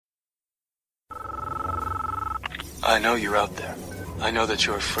I know you're out there. I know that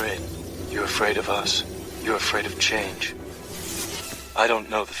you're afraid. You're afraid of us. You're afraid of change. I don't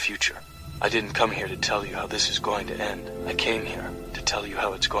know the future. I didn't come here to tell you how this is going to end. I came here to tell you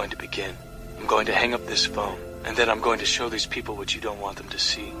how it's going to begin. I'm going to hang up this phone, and then I'm going to show these people what you don't want them to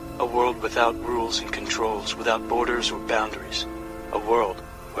see. A world without rules and controls, without borders or boundaries. A world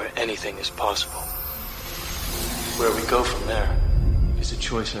where anything is possible. Where we go from there is a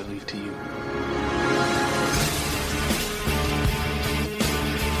choice I leave to you.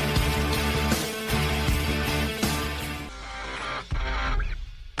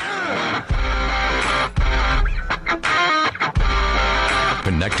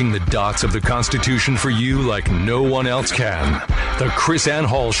 Connecting the dots of the Constitution for you like no one else can. The Chris Ann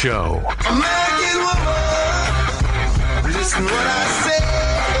Hall Show. American woman, listen what I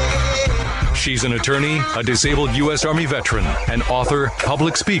say. She's an attorney, a disabled U.S. Army veteran, an author,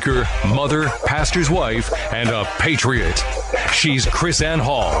 public speaker, mother, pastor's wife, and a patriot. She's Chris Ann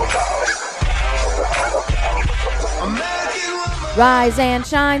Hall. Rise and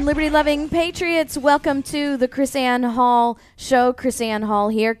shine, liberty-loving patriots. Welcome to the Chris Ann Hall Show. Chris Ann Hall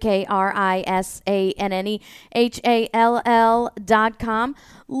here, KRISANNEHALL.com.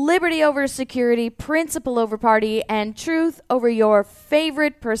 Liberty over security, principle over party, and truth over your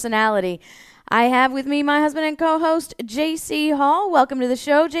favorite personality. I have with me my husband and co-host, J.C. Hall. Welcome to the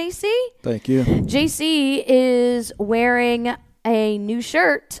show, J.C. Thank you. J.C. is wearing a new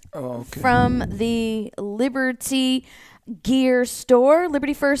shirt from the Liberty Gear Store,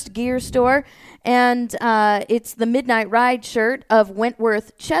 Liberty First Gear Store, and it's the Midnight Ride shirt of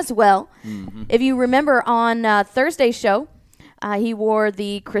Wentworth Cheswell. Mm-hmm. If you remember on Thursday's show, he wore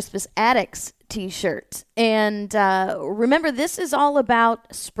the Crispus Attucks t-shirt. And remember, this is all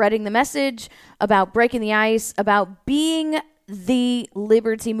about spreading the message, about breaking the ice, about being the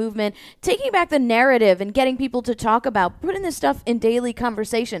liberty movement, taking back the narrative and getting people to talk about, putting this stuff in daily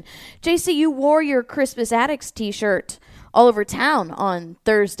conversation. JC, you wore your Crispus Attucks t-shirt all over town on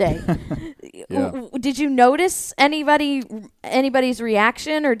Thursday. Yeah. Did you notice anybody's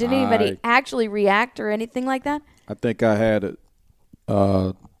reaction, or did anybody actually react or anything like that? I think I had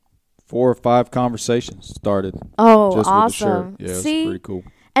 4 or 5 conversations started. Oh, just awesome. With the shirt. Yeah, See? it's pretty cool.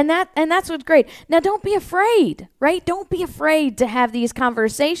 And that's what's great. Now, don't be afraid, right? Don't be afraid to have these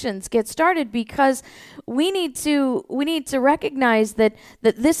conversations get started, because we need to recognize that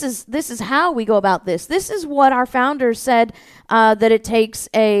this is how we go about this. This is what our founders said, that it takes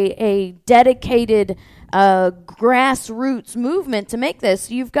a dedicated grassroots movement to make this.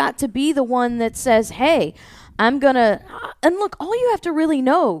 You've got to be the one that says, "Hey, I'm gonna." And look, all you have to really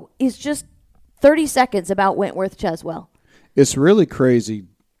know is just 30 seconds about Wentworth Cheswell. It's really crazy.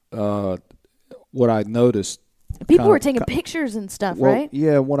 What I noticed, people were taking pictures and stuff, right?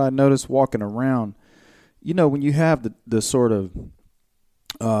 Yeah, what I noticed walking around, when you have the sort of,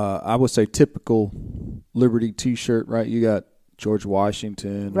 I would say, typical Liberty T-shirt, right? You got George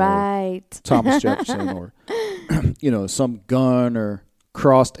Washington, right? Or Thomas Jefferson, or some gun or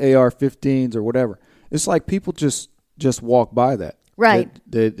crossed AR-15s or whatever. It's like people just walk by that, right?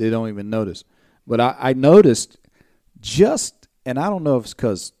 They don't even notice. But I noticed and I don't know if it's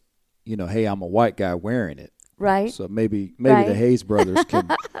because, hey, I'm a white guy wearing it. Right. So maybe right. the Hayes brothers can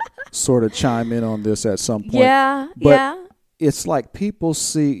sort of chime in on this at some point. Yeah, but it's like people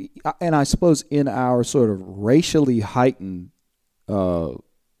see, and I suppose in our sort of racially heightened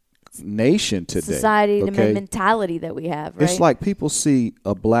nation today. Society, the mentality that we have, right? It's like people see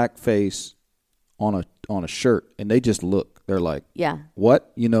a black face on a shirt, and they just look. They're like, yeah,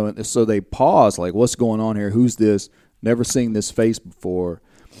 what? And so they pause, like, what's going on here? Who's this? Never seen this face before.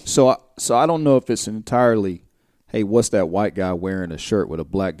 So I don't know if it's entirely, hey, what's that white guy wearing a shirt with a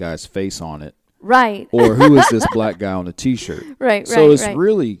black guy's face on it? Right. Or who is this black guy on a T-shirt? Right, so it's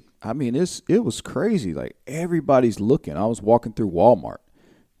really, it was crazy. Like, everybody's looking. I was walking through Walmart,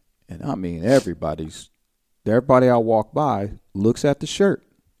 and everybody I walk by looks at the shirt.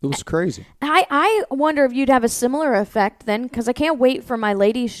 It was crazy. I wonder if you'd have a similar effect then, because I can't wait for my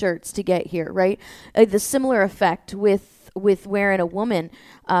ladies' shirts to get here, right? The similar effect with wearing a woman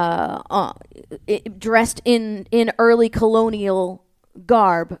dressed in early colonial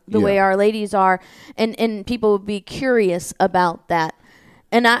garb, the way our ladies are, and people would be curious about that.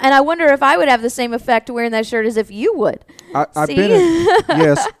 And I wonder if I would have the same effect wearing that shirt as if you would. I've been in,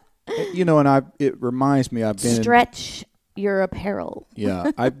 yes, and it reminds me I've been stretch your apparel.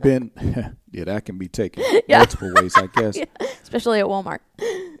 Yeah, I've been. Yeah, that can be taken multiple ways, I guess. Yeah, especially at Walmart.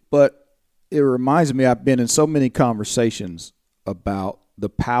 But it reminds me I've been in so many conversations about the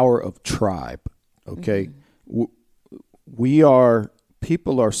power of tribe. Okay, mm-hmm.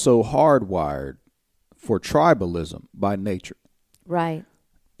 People are so hardwired for tribalism by nature. Right.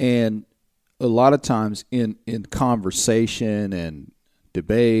 And a lot of times in conversation and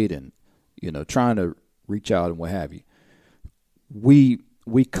debate and, trying to reach out and what have you, we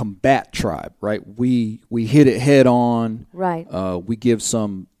combat tribe, right? We hit it head on. Right. We give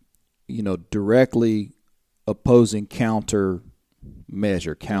some, directly opposing counter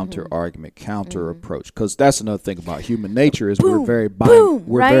measure, counter argument, counter approach. Because that's another thing about human nature is Boom, we're very boom,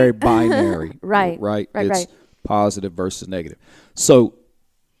 we're right? very binary. Right. Right. Right. It's Right. positive versus negative. So,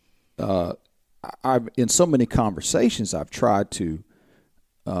 I've in so many conversations I've tried to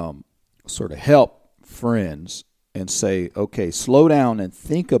sort of help friends and say, okay, slow down and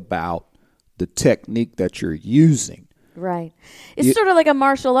think about the technique that you're using. Right. It's sort of like a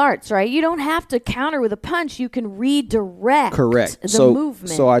martial arts, right? You don't have to counter with a punch. You can redirect the movement.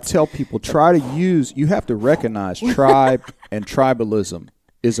 So I tell people, you have to recognize tribe and tribalism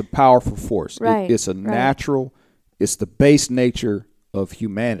is a powerful force. Right. It's a natural, it's the base nature of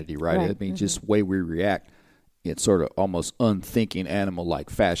humanity, right? I mean, just the way we react in sort of almost unthinking animal-like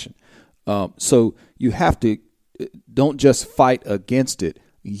fashion. So you have to, don't just fight against it,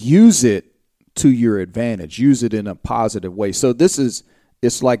 use it to your advantage, use it in a positive way. So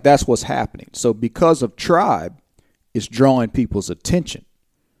it's like that's what's happening. So because of tribe, it's drawing people's attention,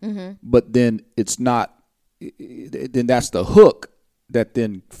 but then it's not, then that's the hook that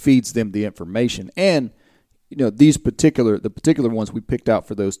then feeds them the information. And, the particular ones we picked out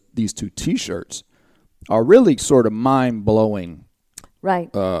for these two T-shirts are really sort of mind-blowing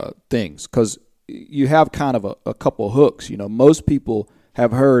things, because you have kind of a couple hooks. Most people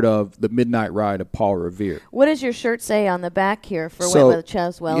have heard of the Midnight Ride of Paul Revere. What does your shirt say on the back here for Wentworth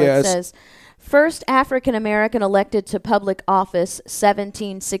Cheswell? Yeah, it says, first African-American elected to public office,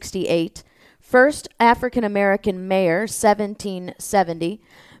 1768. First African-American mayor, 1770.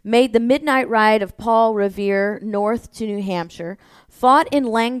 Made the midnight ride of Paul Revere north to New Hampshire. Fought in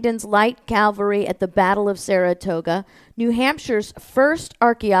Langdon's light cavalry at the Battle of Saratoga. New Hampshire's first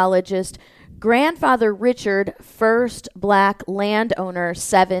archaeologist. Grandfather Richard, first black landowner,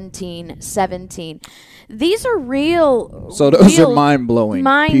 1717. These are real. So those are mind-blowing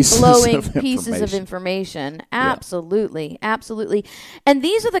pieces of information. Absolutely, absolutely. And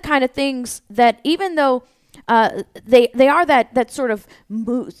these are the kind of things that, even though they are that sort of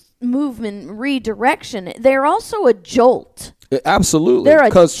movement redirection, they're also a jolt. Absolutely, they're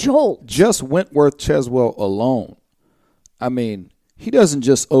a jolt. Just Wentworth Cheswell alone, I mean, he doesn't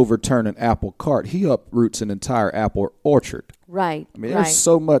just overturn an apple cart. He uproots an entire apple orchard. Right. I mean, there's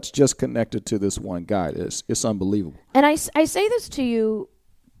so much just connected to this one guy. It's unbelievable. And I say this to you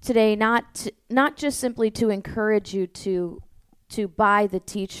today, not just simply to encourage you to buy the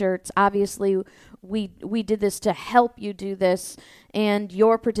T-shirts. Obviously, we did this to help you do this, and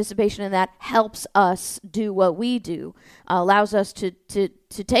your participation in that helps us do what we do, allows us to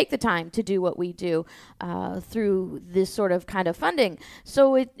take the time to do what we do through this sort of kind of funding.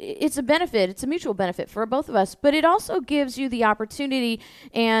 So it's a benefit. It's a mutual benefit for both of us, but it also gives you the opportunity,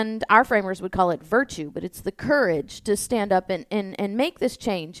 and our framers would call it virtue, but it's the courage to stand up and make this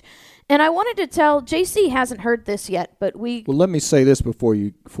change. And I wanted to tell, JC hasn't heard this yet, but Well, let me say this before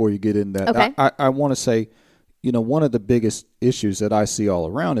you get in that. Okay. I want to say, one of the biggest issues that I see all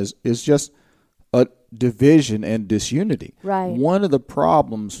around is just a division and disunity. Right. One of the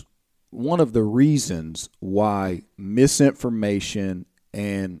problems, one of the reasons why misinformation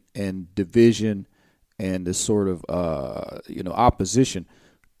and division and this sort of opposition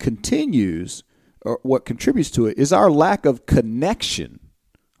continues, or what contributes to it, is our lack of connection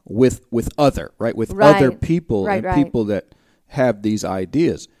with other people and people that have these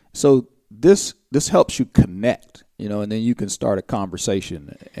ideas. So this helps you connect, and then you can start a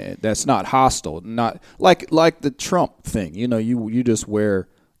conversation that's not hostile, not like the Trump thing. You just wear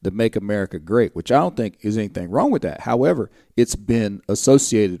the Make America Great, which I don't think is anything wrong with that. However, it's been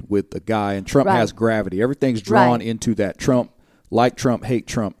associated with the guy, and Trump has gravity. Everything's drawn into that Trump, hate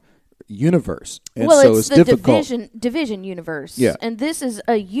Trump universe. And so it's the difficult. division universe. Yeah. And this is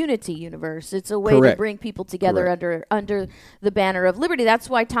a unity universe. It's a way to bring people together under the banner of liberty. That's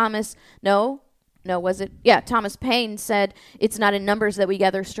why Thomas Paine said it's not in numbers that we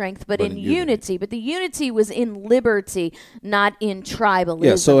gather strength, but in unity. But the unity was in liberty, not in tribalism.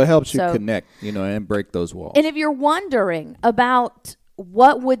 Yeah, so it helps you connect, and break those walls. And if you're wondering about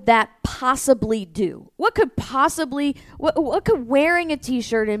what would that possibly do? What could wearing a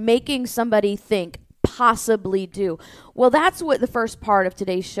T-shirt and making somebody think possibly do? Well, that's what the first part of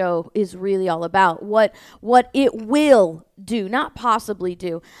today's show is really all about. What it will do, not possibly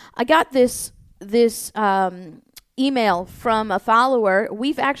do. I got this email from a follower.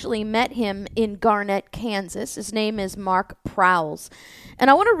 We've actually met him in Garnett, Kansas. His name is Mark Prowls. And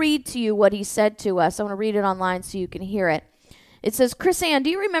I want to read to you what he said to us. I want to read it online so you can hear it. It says, Chris Ann, do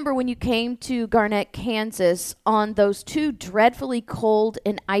you remember when you came to Garnett, Kansas on those 2 dreadfully cold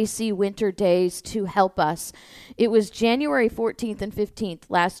and icy winter days to help us? It was January 14th and 15th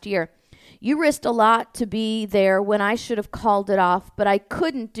last year. You risked a lot to be there when I should have called it off, but I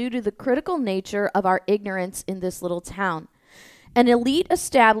couldn't due to the critical nature of our ignorance in this little town. An elite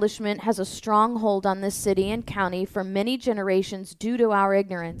establishment has a strong hold on this city and county for many generations due to our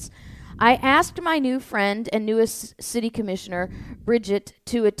ignorance. I asked my new friend and newest city commissioner, Bridget,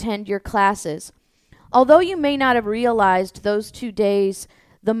 to attend your classes. Although you may not have realized those 2 days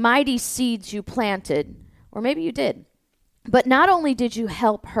the mighty seeds you planted, or maybe you did, but not only did you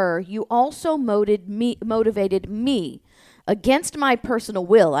help her, you also motivated me, against my personal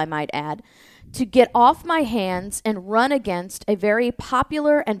will, I might add, to get off my hands and run against a very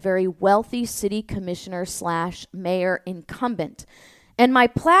popular and very wealthy city commissioner / mayor incumbent. And my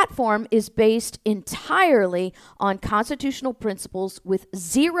platform is based entirely on constitutional principles with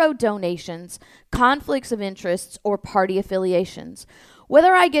 0 donations, conflicts of interests, or party affiliations.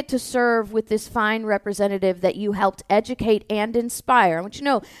 Whether I get to serve with this fine representative that you helped educate and inspire, I want you to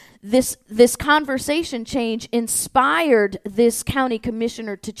know this conversation change inspired this county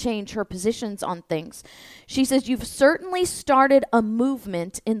commissioner to change her positions on things. She says, you've certainly started a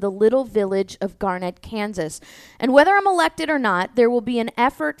movement in the little village of Garnett, Kansas. And whether I'm elected or not, there will be an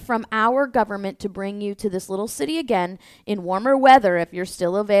effort from our government to bring you to this little city again in warmer weather if you're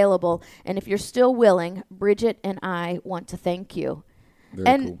still available. And if you're still willing, Bridget and I want to thank you.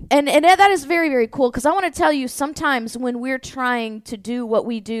 And that is very, very cool, because I want to tell you, sometimes when we're trying to do what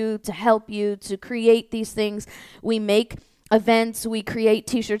we do to help you, to create these things, we make events, we create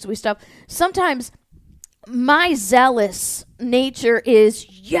T-shirts, we stuff. Sometimes my zealous nature is,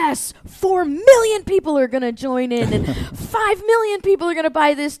 yes, 4 million people are going to join in, and 5 million people are going to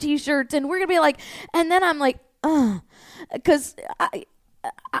buy this T-shirt, and we're going to be like, and then I'm like, because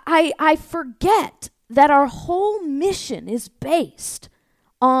I forget that our whole mission is based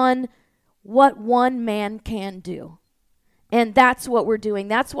on what one man can do. And that's what we're doing.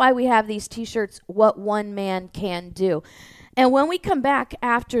 That's why we have these T-shirts, what one man can do. And when we come back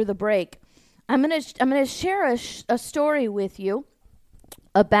after the break, I'm gonna share a story with you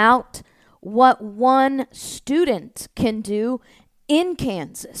about what one student can do in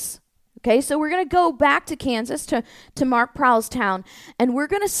Kansas. Okay, so we're going to go back to Kansas, to Mark Prowls' town, and we're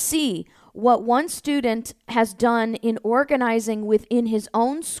going to see what one student has done in organizing within his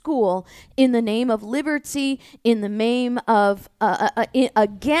own school in the name of liberty, in the name of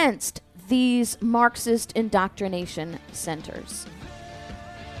against these Marxist indoctrination centers.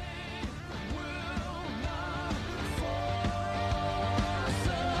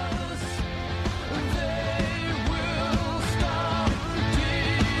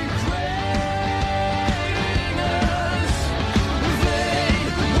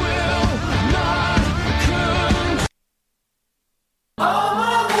 All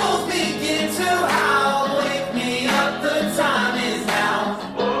my wolves begin to howl. Wake me up, the time is now.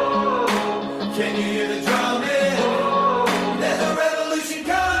 Oh, can you hear the drumming? Oh, there's a revolution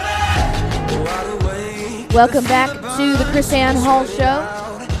coming. Wide awake. Welcome back to the Chris Ann Hall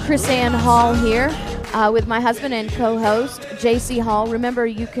Show. Chris Ann Hall here with my husband and co-host, J.C. Hall. Remember,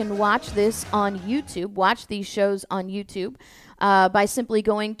 you can watch this on YouTube, watch these shows on YouTube by simply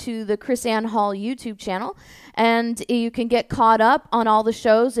going to the Chris Ann Hall YouTube channel. And you can get caught up on all the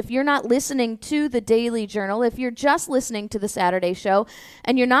shows. If you're not listening to the Daily Journal, if you're just listening to the Saturday show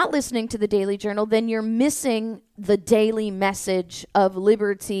and you're not listening to the Daily Journal, then you're missing the daily message of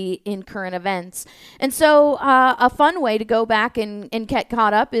liberty in current events. And so a fun way to go back and get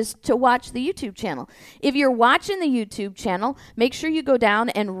caught up is to watch the YouTube channel. If you're watching the YouTube channel, make sure you go down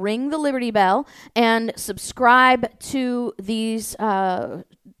and ring the Liberty Bell and subscribe to these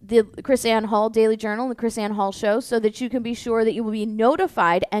the Chris Ann Hall Daily Journal, the Chris Ann Hall Show, so that you can be sure that you will be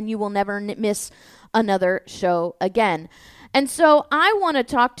notified and you will never miss another show again. And so I want to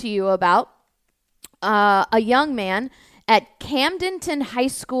talk to you about a young man at Camdenton High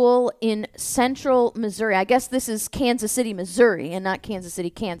School in central Missouri. I guess this is Kansas City, Missouri, and not Kansas City,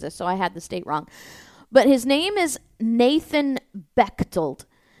 Kansas, so I had the state wrong. But his name is Nathan Bechtold.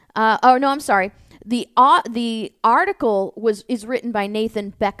 The article is written by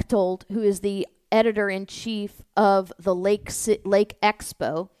Nathan Bechtold, who is the editor-in-chief of the Lake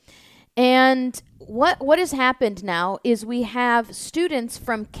Expo. And what has happened now is we have students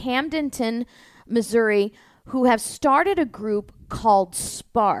from Camdenton, Missouri, who have started a group called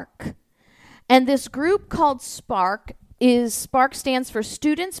Spark. And this group called SPARK stands for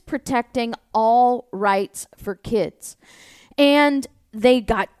Students Protecting All Rights for Kids. And they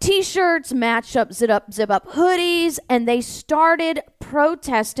got T-shirts, matched up, zip up hoodies, and they started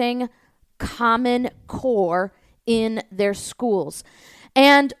protesting Common Core in their schools.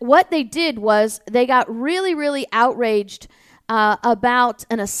 And what they did was they got really, really outraged about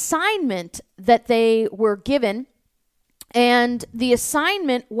an assignment that they were given. And the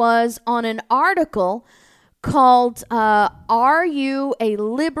assignment was on an article called, Are You a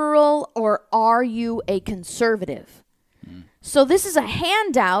Liberal or Are You a Conservative? So this is a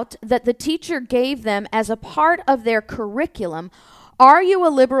handout that the teacher gave them as a part of their curriculum. Are you a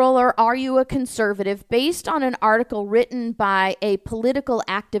liberal or are you a conservative? Based on an article written by a political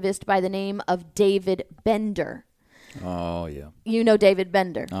activist by the name of David Bender. Oh, yeah. You know David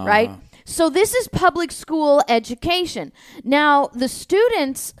Bender, right? So this is public school education. Now, the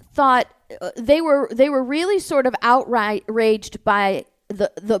students thought they were really sort of outraged by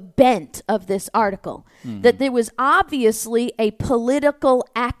the bent of this article, that there was obviously a political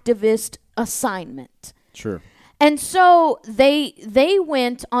activist assignment. Sure. And so they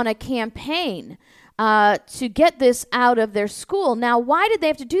went on a campaign to get this out of their school. Now, why did they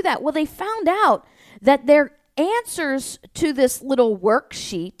have to do that? Well, they found out that their answers to this little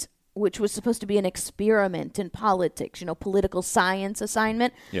worksheet, which was supposed to be an experiment in politics, political science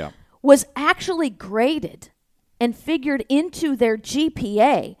assignment, was actually graded and figured into their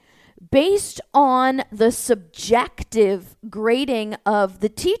GPA based on the subjective grading of the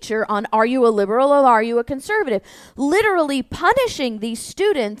teacher on are you a liberal or are you a conservative, literally punishing these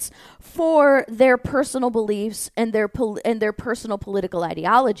students for their personal beliefs and their personal political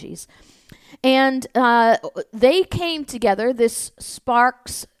ideologies. And they came together, this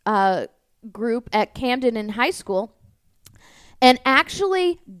Sparks group at Camden in high school, and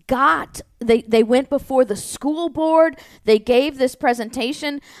actually they went before the school board. They gave this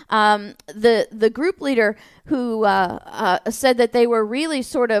presentation. The group leader who said that they were really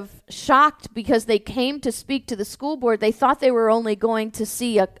sort of shocked because they came to speak to the school board. They thought they were only going to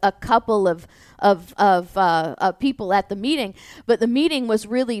see a couple of people at the meeting, but the meeting was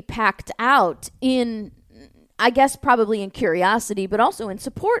really packed out in, I guess, probably in curiosity, but also in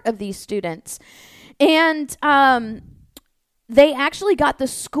support of these students. And they actually got the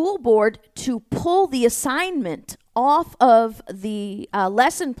school board to pull the assignment off of the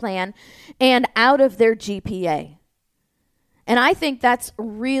lesson plan and out of their GPA. And I think that's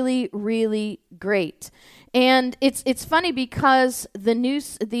really, really great. And it's funny because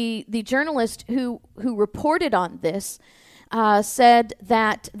the journalist who reported on this said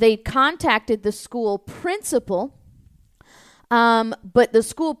that they contacted the school principal, but the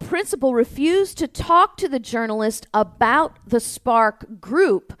school principal refused to talk to the journalist about the Spark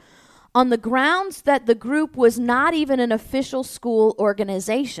group on the grounds that the group was not even an official school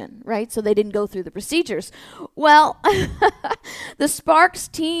organization, right? So they didn't go through the procedures. Well, the Sparks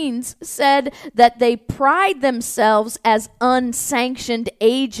teens said that they pride themselves as unsanctioned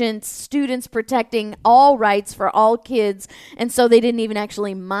agents, students protecting all rights for all kids, and so they didn't even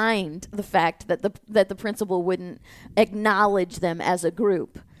actually mind the fact that the principal wouldn't acknowledge them as a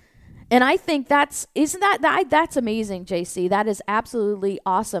group. And I think that's amazing, JC. That is absolutely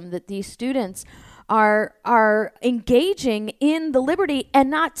awesome that these students are engaging in the liberty and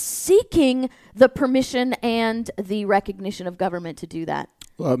not seeking the permission and the recognition of government to do that.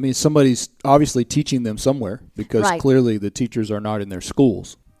 Well, I mean, somebody's obviously teaching them somewhere because clearly the teachers are not in their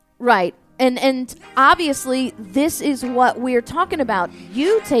schools. Right. And obviously this is what we're talking about,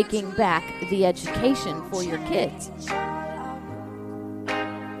 you taking back the education for your kids.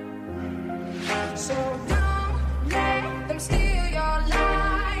 So don't let them steal your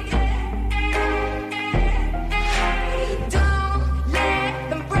light. Don't let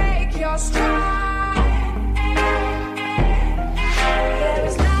them break your stride. There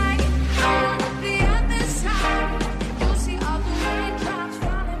is light on the other side. You'll see all the raindrops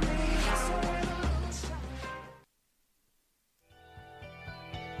falling. It's a revolution.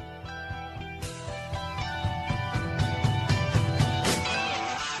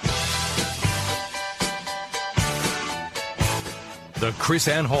 The Chris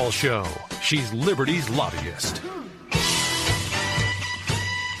Ann Hall Show. She's Liberty's lobbyist.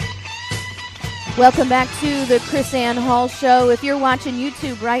 Welcome back to the Chris Ann Hall Show. If you're watching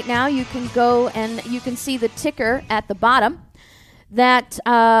YouTube right now, you can go and you can see the ticker at the bottom that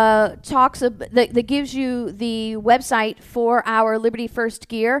that gives you the website for our Liberty First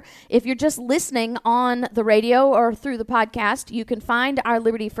gear. If you're just listening on the radio or through the podcast, you can find our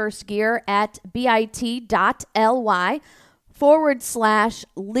Liberty First gear at bit.ly/LFG.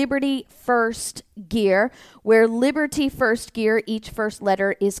 bit.ly/Liberty First Gear, where Liberty First Gear, each first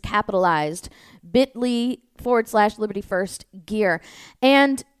letter is capitalized. bit.ly/Liberty First Gear.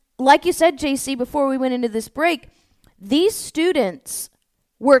 And like you said, JC, before we went into this break, these students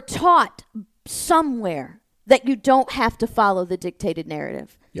were taught somewhere that you don't have to follow the dictated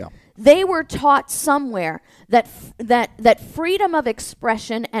narrative. Yeah. They were taught somewhere that freedom of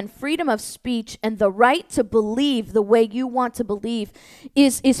expression and freedom of speech and the right to believe the way you want to believe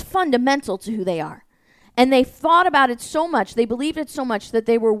is fundamental to who they are. And they thought about it so much, they believed it so much that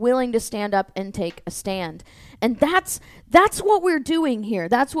they were willing to stand up and take a stand. And that's what we're doing here.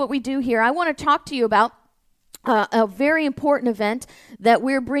 That's what we do here. I want to talk to you about a very important event that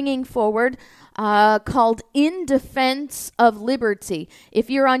we're bringing forward called In Defense of Liberty. If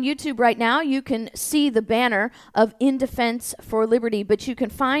you're on YouTube right now, you can see the banner of In Defense for Liberty, but you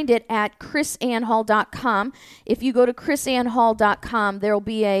can find it at chrisannhall.com. If you go to chrisannhall.com, there will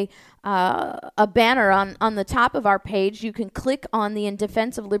be a banner on the top of our page. You can click on the In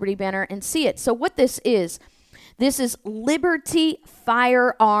Defense of Liberty banner and see it. So what this is Liberty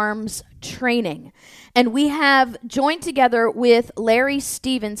Firearms Training. And we have joined together with Larry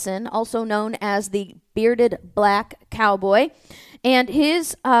Stevenson, also known as the Bearded Black Cowboy, and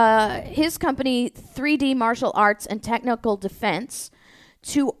his company, 3D Martial Arts and Technical Defense,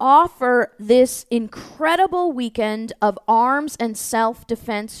 to offer this incredible weekend of arms and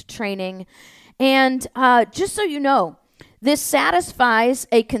self-defense training. And just so you know, this satisfies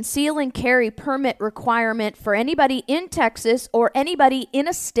a conceal and carry permit requirement for anybody in Texas or anybody in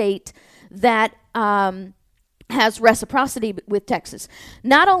a state that has reciprocity with Texas.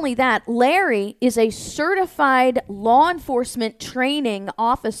 Not only that, Larry is a certified law enforcement training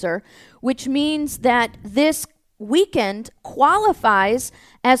officer, which means that this weekend qualifies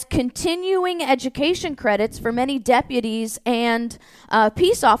as continuing education credits for many deputies and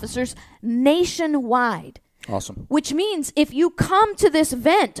peace officers nationwide. Awesome. Which means if you come to this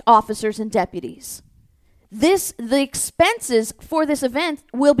event, officers and deputies, the expenses for this event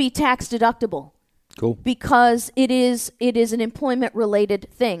will be tax deductible. Cool. Because it is an employment related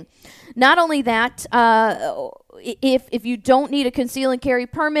thing. Not only that, if you don't need a conceal and carry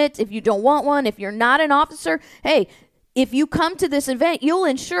permit, if you don't want one, if you're not an officer, hey, if you come to this event, you'll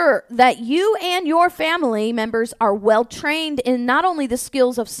ensure that you and your family members are well trained in not only the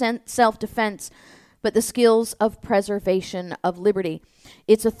skills of self-defense, but the skills of preservation of liberty.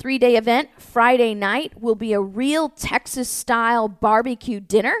 It's a 3-day event. Friday night will be a real Texas-style barbecue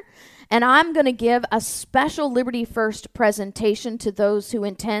dinner, and I'm going to give a special Liberty First presentation to those who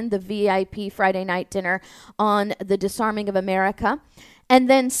attend the VIP Friday night dinner on the disarming of America. And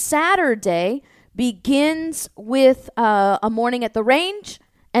then Saturday begins with a morning at the range,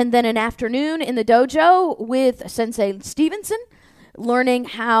 and then an afternoon in the dojo with Sensei Stevenson, learning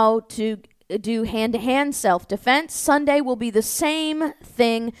how to do hand-to-hand self-defense. Sunday will be the same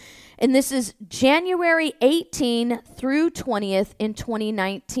thing, and this is January 18 through 20th in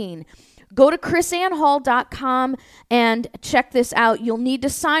 2019. Go to chrisannhall.com and check this out. You'll need to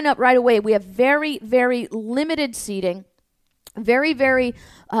sign up right away. We have very, very limited seating, very, very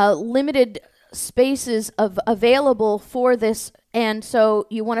limited spaces available for this, and so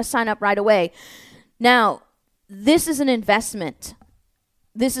you want to sign up right away. Now, this is an investment.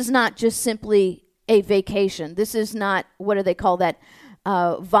 This is not just simply a vacation. This is not, what do they call that,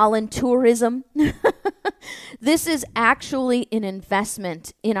 voluntourism. This is actually an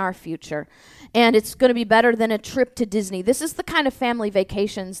investment in our future, and it's going to be better than a trip to Disney. This is the kind of family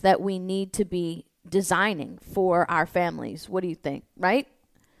vacations that we need to be designing for our families. What do you think, right?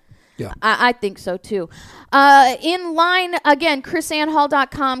 Yeah. I think so, too. In line, again,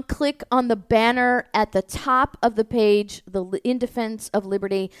 chrisannhall.com. Click on the banner at the top of the page, the In Defense of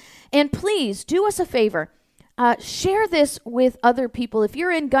Liberty. And please, do us a favor. Share this with other people. If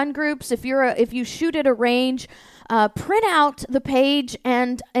you're in gun groups, if you shoot at a range, print out the page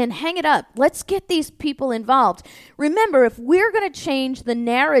and hang it up. Let's get these people involved. Remember, if we're going to change the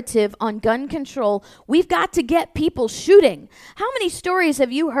narrative on gun control, we've got to get people shooting. How many stories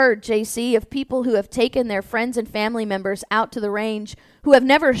have you heard, JC, of people who have taken their friends and family members out to the range who have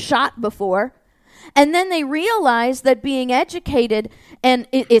never shot before, and then they realize that being educated, and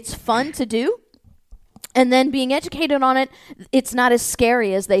it's fun to do, and then being educated on it, it's not as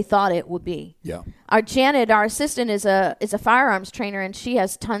scary as they thought it would be. Yeah. Our Janet, our assistant, is a firearms trainer, and she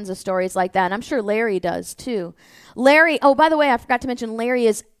has tons of stories like that. And I'm sure Larry does too. Larry, oh, by the way, I forgot to mention, Larry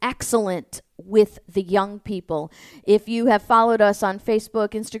is excellent with the young people. If you have followed us on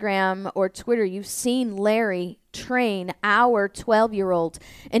Facebook, Instagram, or Twitter, you've seen Larry train our 12-year-old,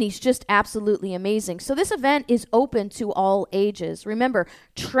 and he's just absolutely amazing. So this event is open to all ages. Remember,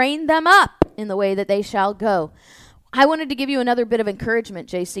 train them up in the way that they shall go. I wanted to give you another bit of encouragement,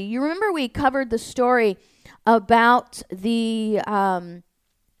 JC. You remember we covered the story about the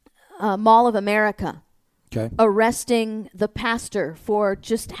Mall of America arresting the pastor for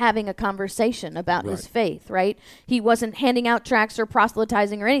just having a conversation about his faith, right? He wasn't handing out tracts or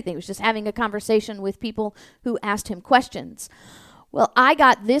proselytizing or anything. He was just having a conversation with people who asked him questions. Well, I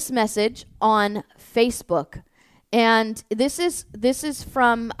got this message on Facebook, and this is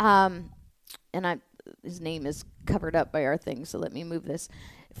from his name is covered up by our thing, so let me move this,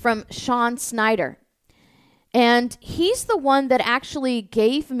 from Sean Snyder. And he's the one that actually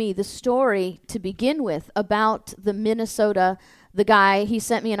gave me the story to begin with about the guy. He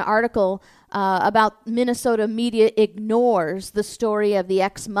sent me an article about Minnesota media ignores the story of the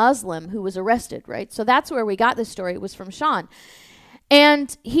ex-Muslim who was arrested, right? So that's where we got this story. It was from Sean.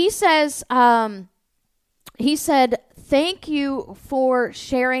 And he says, thank you for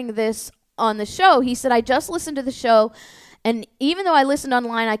sharing this on the show. He said, I just listened to the show, and even though I listened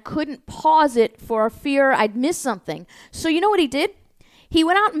online, I couldn't pause it for fear I'd miss something. So you know what he did? He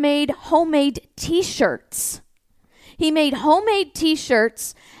went out and made homemade T-shirts. He made homemade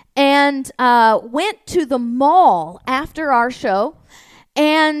T-shirts and went to the mall after our show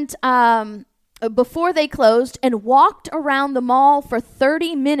and before they closed and walked around the mall for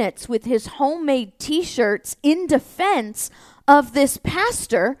 30 minutes with his homemade T-shirts in defense of this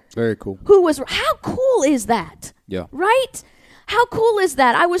pastor. Very cool. How cool is that? Yeah. Right? How cool is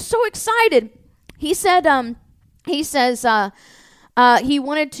that? I was so excited. He said, he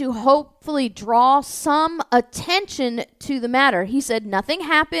wanted to hopefully draw some attention to the matter. He said nothing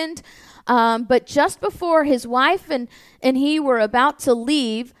happened, but just before his wife and he were about to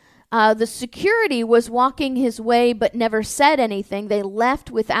leave, the security was walking his way but never said anything. They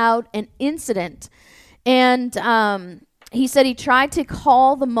left without an incident. And he said he tried to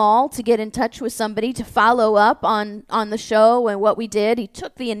call the mall to get in touch with somebody to follow up on the show and what we did. He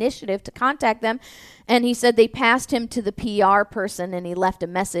took the initiative to contact them, and he said they passed him to the PR person, and he left a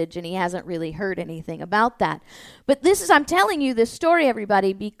message, and he hasn't really heard anything about that. But I'm telling you this story,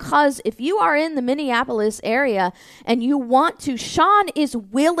 everybody, because if you are in the Minneapolis area and you want to, Sean is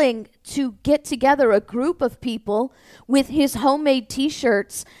willing to get together a group of people with his homemade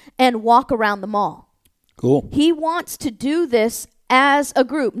T-shirts and walk around the mall. Cool. He wants to do this as a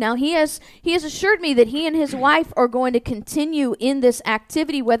group. Now, he has assured me that he and his wife are going to continue in this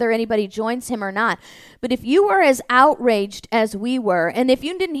activity, whether anybody joins him or not. But if you were as outraged as we were, and if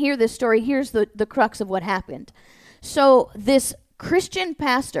you didn't hear this story, here's the crux of what happened. So this Christian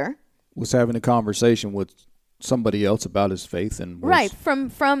pastor was having a conversation with somebody else about his faith, and right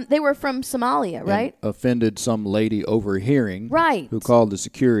from they were from Somalia, right? Offended some lady overhearing, right? Who called the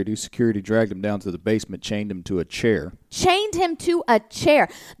security. Security dragged him down to the basement, chained him to a chair.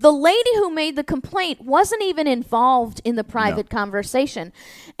 The lady who made the complaint wasn't even involved in the private conversation,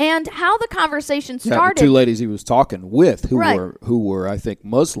 and how the conversation started. The two ladies he was talking with, who were I think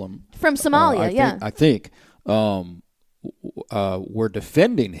Muslim from Somalia, I think were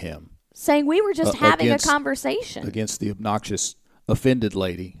defending him. Saying we were just having a conversation. Against the obnoxious, offended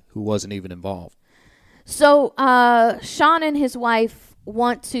lady who wasn't even involved. So Sean and his wife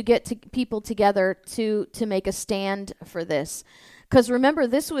want to get people together to make a stand for this. Because remember,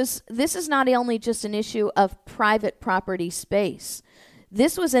 this is not only just an issue of private property space.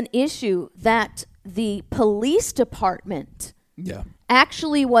 This was an issue that the police department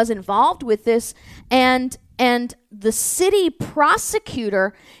actually was involved with this, and the city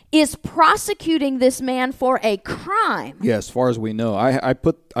prosecutor is prosecuting this man for a crime. Yeah, as far as we know.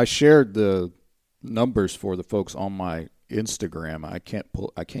 I shared the numbers for the folks on my Instagram. I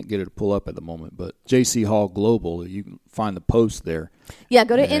can't get it to pull up at the moment, but JC Hall Global, you can find the post there. Yeah,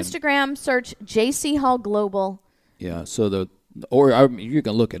 go to Instagram, search JC Hall Global. Yeah, so you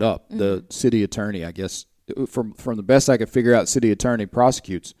can look it up. Mm-hmm. The city attorney, I guess, from the best I could figure out, city attorney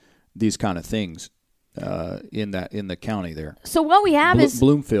prosecutes these kind of things in the county there. So what we have is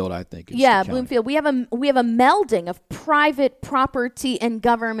Bloomfield, I think. Bloomfield. We have a melding of private property and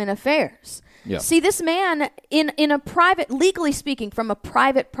government affairs. Yeah. See, this man in a private, legally speaking, from a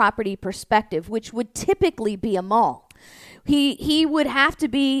private property perspective, which would typically be a mall, he would have to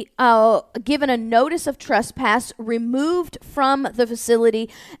be given a notice of trespass, removed from the facility,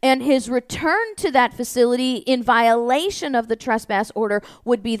 and his return to that facility in violation of the trespass order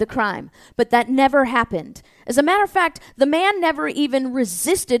would be the crime. But that never happened. As a matter of fact, the man never even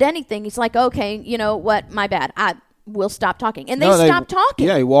resisted anything. He's like, okay, you know what, my bad. We'll stop talking. And they stopped talking.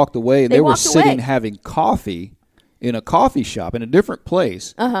 Yeah, he walked away. They were sitting having coffee in a coffee shop in a different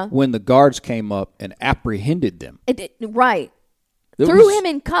place when the guards came up and apprehended them. Right. It Threw was- him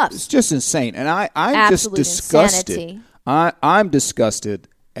in It's cuffs. just insane, and I'm just Absolute disgusted. insanity. I'm disgusted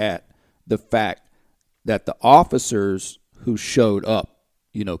at the fact that the officers who showed up,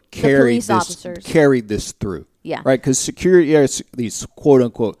 police officers. carried this through. Yeah. Right? Because security, these quote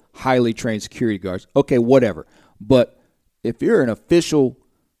unquote highly trained security guards. Okay, whatever. But if you're an official,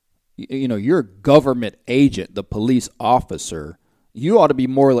 you're a government agent, the police officer, you ought to be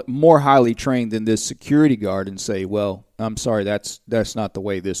more highly trained than this security guard and say, well, I'm sorry, that's not the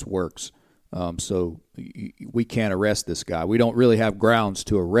way this works. So we can't arrest this guy. We don't really have grounds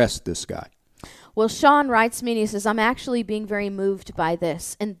to arrest this guy. Well, Sean writes me and he says, I'm actually being very moved by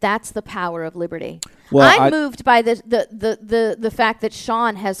this, and that's the power of liberty. Well, I'm moved by the fact that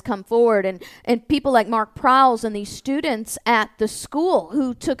Sean has come forward and people like Mark Prowls and these students at the school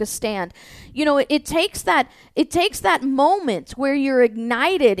who took a stand. It takes that moment where you're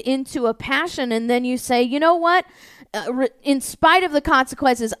ignited into a passion, and then you say, you know what? In spite of the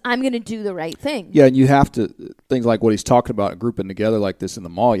consequences, I'm going to do the right thing. Yeah, and you have to, things like what he's talking about, grouping together like this in the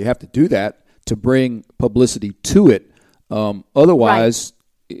mall, you have to do that to bring publicity to it. Otherwise,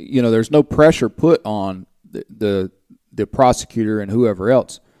 there's no pressure put on the prosecutor and whoever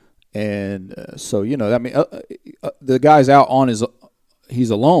else. And so, the guy's out on he's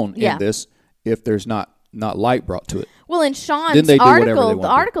alone in this if there's not light brought to it. Well, in Sean's Then they do whatever they article, want the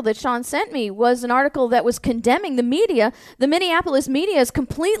to. article that Sean sent me was an article that was condemning the media. The Minneapolis media is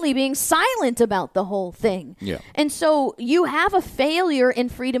completely being silent about the whole thing. Yeah. And so you have a failure in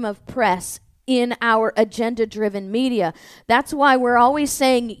freedom of press in our agenda-driven media. That's why we're always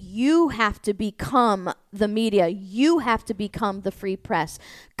saying you have to become the media. You have to become the free press.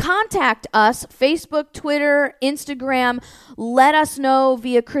 Contact us, Facebook, Twitter, Instagram. Let us know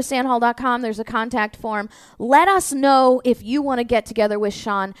via chrisanhall.com. There's a contact form. Let us know if you want to get together with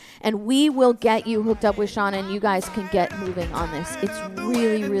Sean, and we will get you hooked up with Sean, and you guys can get moving on this. It's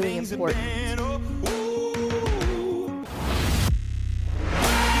really, really important.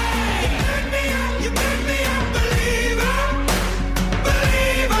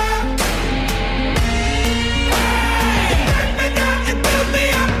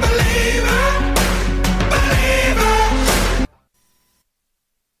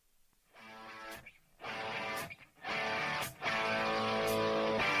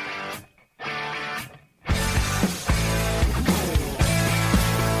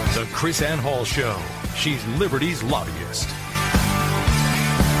 The Chris Ann Hall Show. She's Liberty's lobbyist.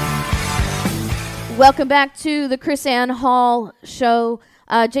 Welcome back to the Chris Ann Hall Show.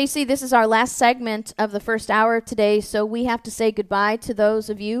 JC, this is our last segment of the first hour today, so we have to say goodbye to those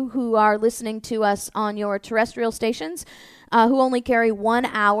of you who are listening to us on your terrestrial stations, who only carry 1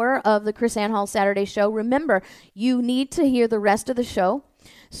 hour of the Chris Ann Hall Saturday Show. Remember, you need to hear the rest of the show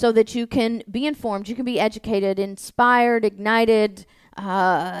so that you can be informed, you can be educated, inspired, ignited,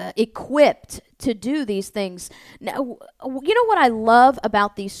 equipped to do these things. Now, you know what I love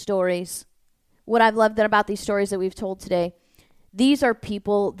about these stories? What I've loved about these stories that we've told today, these are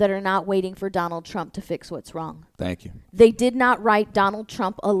people that are not waiting for Donald Trump to fix what's wrong. Thank you. They did not write Donald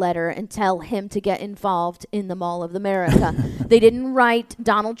Trump a letter and tell him to get involved in the Mall of America. They didn't write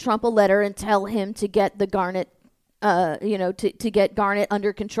Donald Trump a letter and tell him to get the Garnet, to get Garnet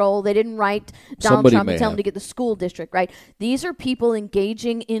under control. They didn't write Donald Somebody Trump may and tell him have. to get the school district, right? These are people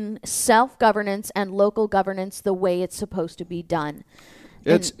engaging in self-governance and local governance the way it's supposed to be done.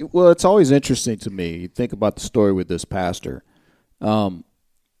 It's always interesting to me. You think about the story with this pastor. When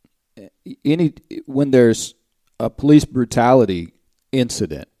there's a police brutality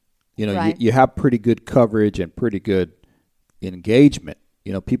incident, Right. you have pretty good coverage and pretty good engagement.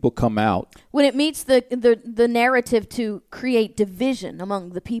 People come out. When it meets the narrative to create division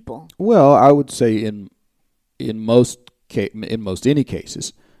among the people. Well, I would say in most any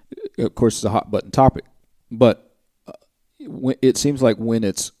cases, of course, it's a hot button topic, but it seems like when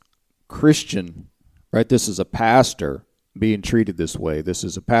it's Christian, right? This is a pastor being treated this way. This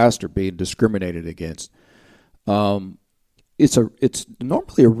is a pastor being discriminated against. It's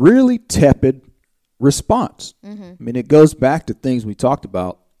normally a really tepid response. I mean, it goes back to things we talked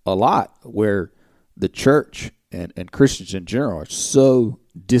about a lot, where the church and Christians in general are so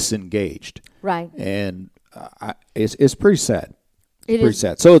disengaged, Right. and it's pretty sad. It Pretty is.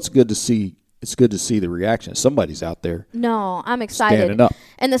 sad. So it's good to see. It's good to see the reaction. Somebody's out there. No, I'm excited. Standing up.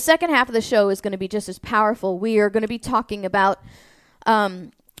 And the second half of the show is going to be just as powerful. We are going to be talking about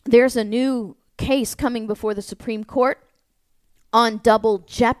there's a new case coming before the Supreme Court on double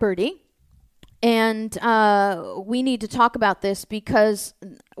jeopardy. And we need to talk about this because,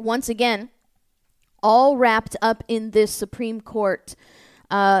 once again, all wrapped up in this Supreme Court,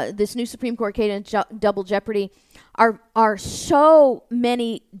 this new Supreme Court case in double jeopardy, are so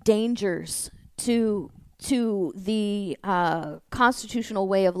many dangers to the constitutional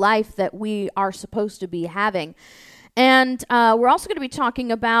way of life that we are supposed to be having. And we're also going to be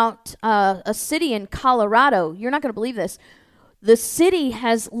talking about a city in Colorado. You're not going to believe this. The city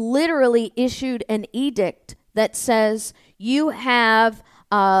has literally issued an edict that says you have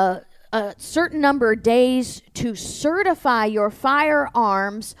a certain number of days to certify your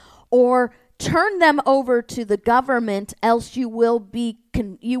firearms or turn them over to the government, else you will be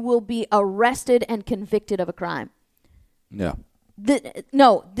arrested and convicted of a crime. Yeah.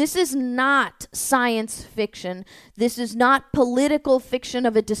 No, this is not science fiction. This is not political fiction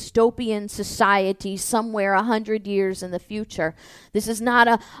of a dystopian society somewhere 100 years in the future. This is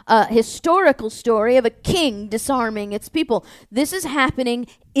not a historical story of a king disarming its people. This is happening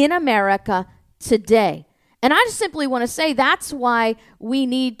in America today. And I just simply want to say that's why we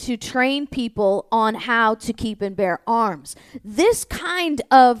need to train people on how to keep and bear arms. This kind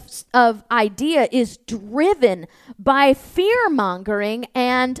of idea is driven by fear-mongering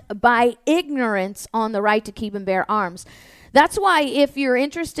and by ignorance on the right to keep and bear arms. That's why if you're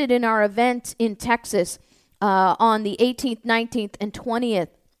interested in our event in Texas on the 18th, 19th, and 20th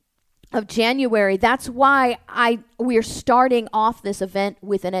of January, that's why we're starting off this event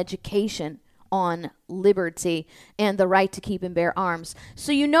with an education on liberty and the right to keep and bear arms.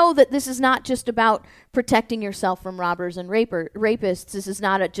 So you know that this is not just about protecting yourself from robbers and rapists. This is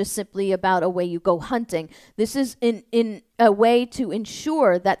not just simply about a way you go hunting. This is in a way to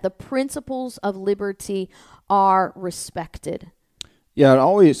ensure that the principles of liberty are respected. Yeah, it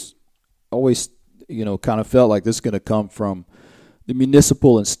always, kind of felt like this is going to come from the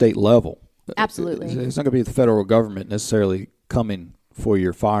municipal and state level. Absolutely. It's not going to be the federal government necessarily coming for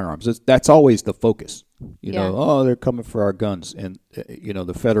your firearms. That's always the focus. They're coming for our guns, and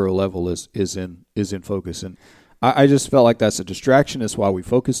the federal level is in focus. And I just felt like that's a distraction. That's why we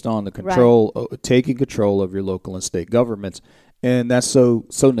focused on the control, taking control of your local and state governments, and that's so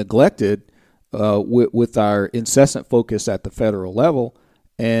neglected with our incessant focus at the federal level.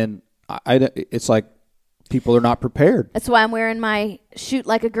 And it's like people are not prepared. That's why I'm wearing my Shoot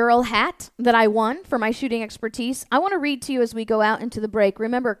Like a Girl hat that I won for my shooting expertise. I want to read to you as we go out into the break.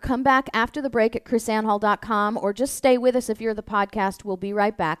 Remember, come back after the break at chrisannhall.com or just stay with us if you're the podcast. We'll be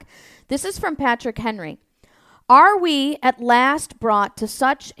right back. This is from Patrick Henry. Are we at last brought to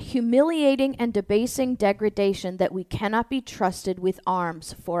such humiliating and debasing degradation that we cannot be trusted with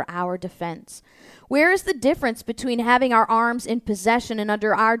arms for our defense? Where is the difference between having our arms in possession and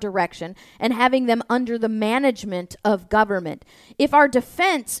under our direction and having them under the management of government? If our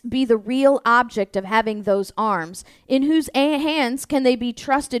defense be the real object of having those arms, in whose hands can they be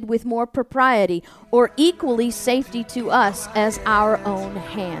trusted with more propriety or equally safety to us as our own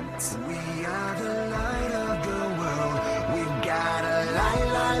hands? We are the light of the world. We've got a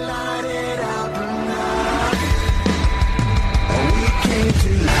light it up tonight. We came to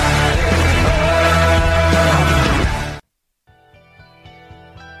light it up.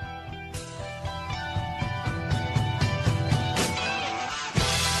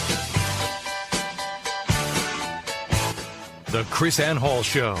 The Chris Ann Hall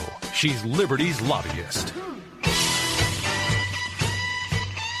Show. She's Liberty's lobbyist.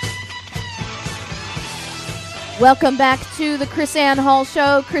 Welcome back to the Chris Ann Hall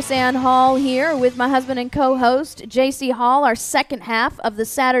Show. Chris Ann Hall here with my husband and co-host, J.C. Hall, our second half of the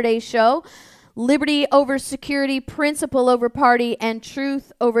Saturday show. Liberty over security, principle over party, and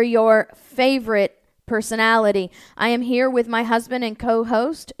truth over your favorite personality. I am here with my husband and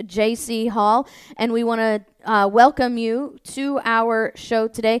co-host, J.C. Hall, and we want to welcome you to our show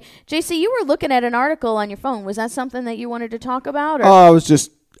today. J.C., you were looking at an article on your phone. Was that something that you wanted to talk about? Or? I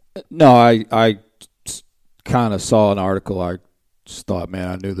kind of saw an article. I just thought, man,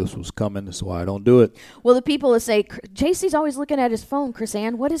 I knew this was coming. That's why I don't do it. Well, the people will say, JC's always looking at his phone, Chris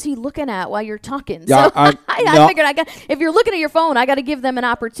Ann. What is he looking at while you're talking? Yeah, so I figured if you're looking at your phone, I got to give them an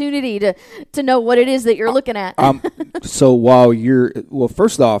opportunity to know what it is that you're looking at. So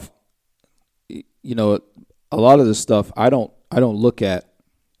first off, a lot of this stuff I don't look at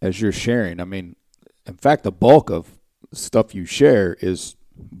as you're sharing. I mean, in fact, the bulk of stuff you share is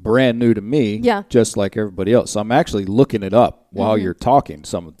brand new to me, just like everybody else. So I'm actually looking it up while you're talking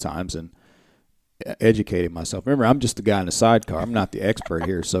sometimes and educating myself. Remember, I'm just the guy in the sidecar. I'm not the expert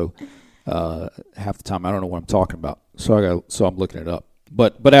here, so half the time I don't know what I'm talking about. So I'm looking it up.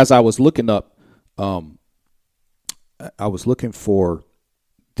 But as I was looking up, I was looking for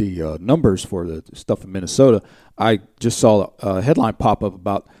the numbers for the stuff in Minnesota. I just saw a headline pop up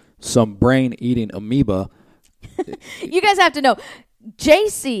about some brain-eating amoeba. You guys have to know,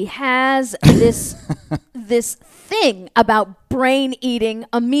 JC has this thing about brain-eating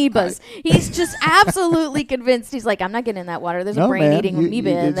amoebas. He's just absolutely convinced. He's like, I'm not getting in that water. There's a brain-eating amoeba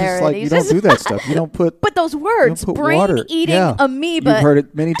in there. Just like, you don't do that stuff. You don't put. But those words, brain-eating amoeba. You've heard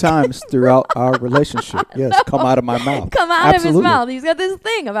it many times throughout our relationship. Yes, come out of my mouth. Come out Absolutely. of his mouth. He's got this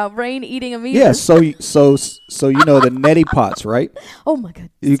thing about brain-eating amoebas. Yes, so you know the neti pots, right? Oh my God.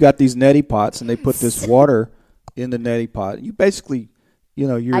 You got these neti pots, and they put this water in the neti pot. You basically,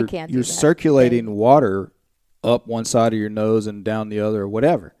 you're circulating water up one side of your nose and down the other or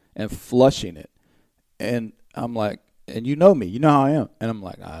whatever, and flushing it. And I'm like, and you know me, you know how I am. And I'm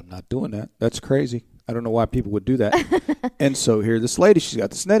like, I'm not doing that. That's crazy. I don't know why people would do that. And so here, this lady, she's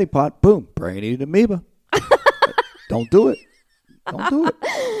got this neti pot. Boom, brain-eating amoeba. Don't do it. Don't do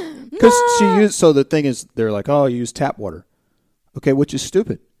it. Because so the thing is, they're like, oh, you use tap water. Okay, which is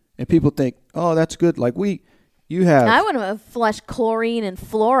stupid. And people think, oh, that's good. Like I want to flush chlorine and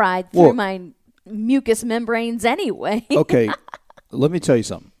fluoride through my mucous membranes anyway. Okay, let me tell you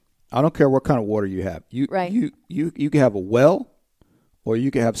something. I don't care what kind of water you have. You can have a well, or you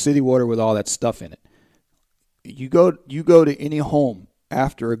can have city water with all that stuff in it. You go to any home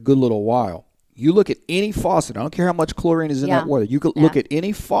after a good little while. You look at any faucet. I don't care how much chlorine is in that water. You can look at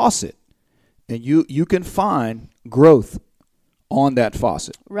any faucet, and you can find growth on that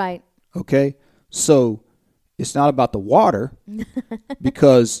faucet. Right. Okay. So it's not about the water,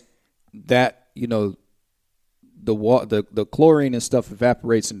 because that, the chlorine and stuff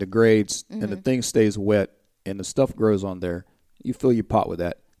evaporates and degrades, and the thing stays wet, and the stuff grows on there. You fill your pot with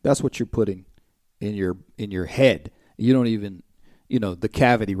that. That's what you're putting in your head. You don't even, the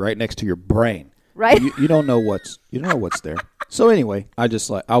cavity right next to your brain. Right. You don't know what's there. So anyway, I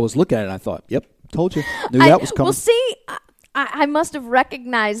was looking at it and I thought, yep, told you. Knew that was coming. Well, see, I must have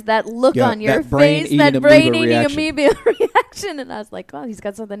recognized that look on your face, that brain-eating amoeba reaction. And I was like, oh, he's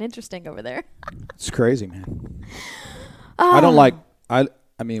got something interesting over there. It's crazy, man. I don't like, I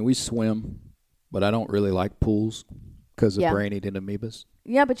mean, we swim, but I don't really like pools because of brain-eating amoebas.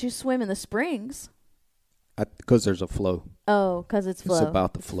 Yeah, but you swim in the springs. Because there's a flow. Oh, because it's flow. It's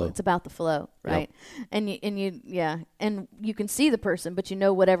about the flow. It's about the flow, right? Yep. And you can see the person, but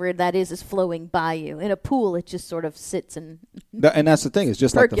whatever that is flowing by you. In a pool, it just sort of sits and that's the thing. It's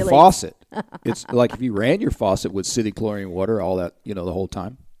just percolates. Like the faucet. It's like if you ran your faucet with city chlorine water, all that, the whole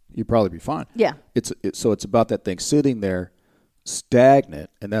time, you'd probably be fine. Yeah. So it's about that thing sitting there stagnant,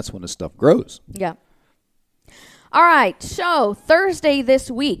 and that's when the stuff grows. Yeah. All right, so Thursday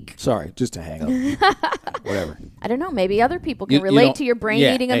this week. Sorry, just to hang up. Whatever. I don't know. Maybe other people can relate to your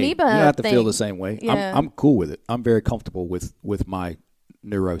brain-eating amoeba. You don't have to feel the same way. Yeah. I'm cool with it. I'm very comfortable with my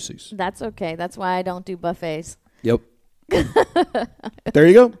neuroses. That's okay. That's why I don't do buffets. Yep. There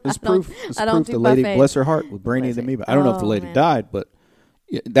you go. It's proof. It's proof the lady, bless her heart, with brain-eating amoeba. I don't know if the lady died, but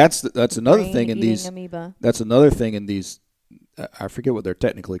that's another thing in these. Amoeba. That's another thing in these. I forget what they're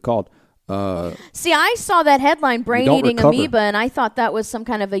technically called. See, I saw that headline, brain-eating amoeba, and I thought that was some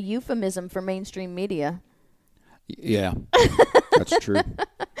kind of a euphemism for mainstream media. Yeah, that's true.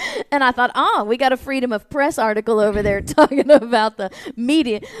 And I thought, we got a freedom of press article over there talking about the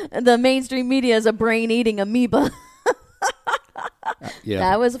media, the mainstream media as a brain-eating amoeba. Yeah.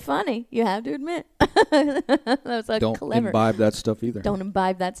 That was funny, you have to admit. That was Don't clever. Imbibe that stuff either. Don't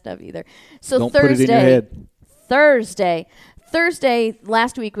imbibe that stuff either. So don't Thursday, put it in your head. Thursday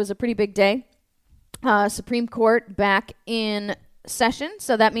last week was a pretty big day. Supreme Court back in session,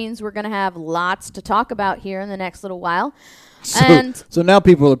 so that means we're going to have lots to talk about here in the next little while. So now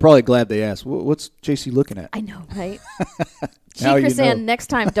people are probably glad they asked, what's JC looking at? I know, right? Gee, Chris-Ann, next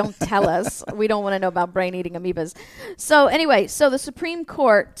time don't tell us. We don't want to know about brain-eating amoebas. So anyway, the Supreme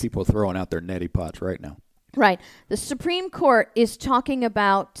Court... People are throwing out their neti pots right now. Right. The Supreme Court is talking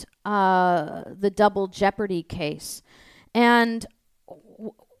about the double jeopardy case. And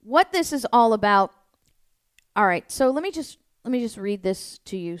what this is all about. All right, so let me just read this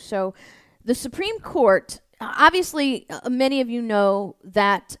to you. So the Supreme Court, obviously many of you know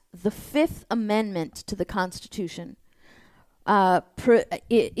that the Fifth Amendment to the Constitution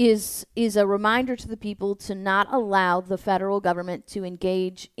is a reminder to the people to not allow the federal government to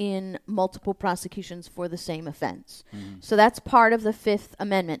engage in multiple prosecutions for the same offense. Mm-hmm. So that's part of the Fifth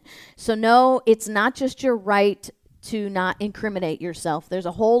Amendment. So no, it's not just your right to not incriminate yourself. There's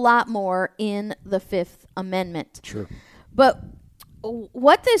a whole lot more in the Fifth Amendment. Sure. But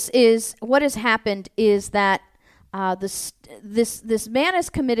what has happened is that this man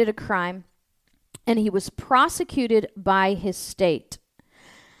has committed a crime, and he was prosecuted by his state.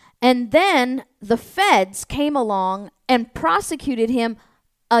 And then the feds came along and prosecuted him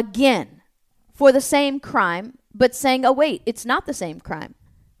again for the same crime, but saying, oh, wait, it's not the same crime,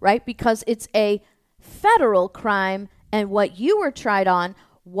 right? Because it's a federal crime, and what you were tried on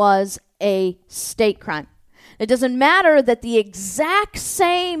was a state crime. It doesn't matter that the exact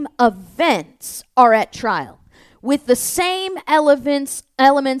same events are at trial with the same elements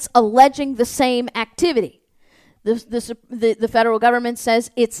alleging the same activity. The federal government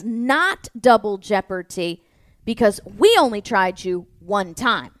says it's not double jeopardy because we only tried you one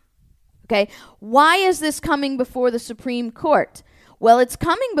time. Okay? Why is this coming before the Supreme Court? Well, it's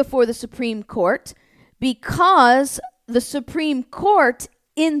coming before the Supreme Court because the Supreme Court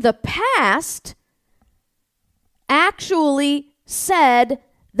in the past actually said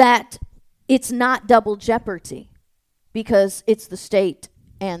that it's not double jeopardy because it's the state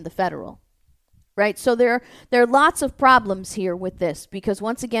and the federal, right? So there are lots of problems here with this because,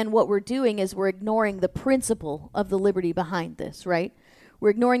 once again, what we're doing is we're ignoring the principle of the liberty behind this, right?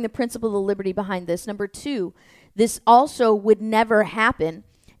 We're ignoring the principle of the liberty behind this. Number two, this also would never happen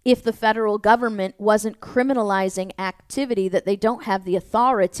if the federal government wasn't criminalizing activity that they don't have the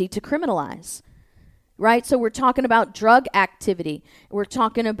authority to criminalize. Right? So we're talking about drug activity. We're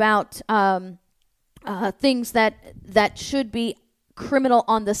talking about things that should be criminal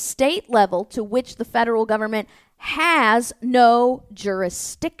on the state level, to which the federal government has no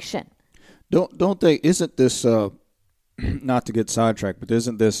jurisdiction. Don't they? Isn't this not to get sidetracked? But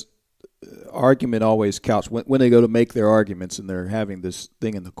isn't this argument always couched when they go to make their arguments and they're having this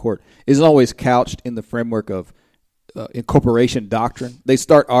thing in the court? Isn't always couched in the framework of incorporation doctrine? They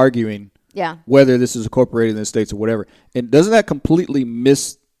start arguing. Yeah. Whether this is incorporated in the states or whatever. And doesn't that completely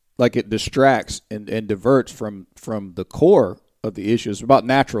it distracts and diverts from the core of the issue? It's about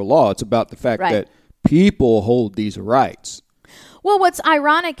natural law. It's about the fact that people hold these rights. Well, what's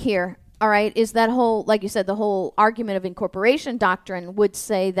ironic here, all right, is that whole, like you said, the whole argument of incorporation doctrine would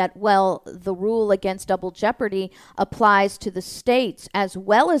say that, well, the rule against double jeopardy applies to the states as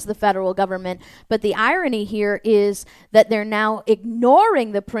well as the federal government. But the irony here is that they're now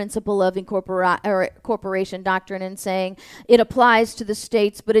ignoring the principle of incorporation doctrine and saying it applies to the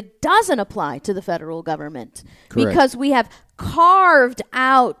states, but it doesn't apply to the federal government. Correct. Because we have carved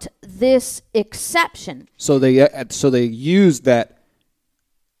out this exception. So they use that.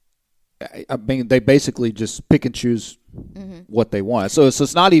 I mean, they basically just pick and choose what they want. So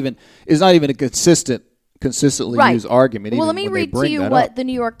it's not even a consistently used argument. Well, let me read to you what the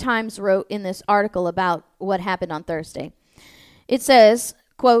New York Times wrote in this article about what happened on Thursday. It says,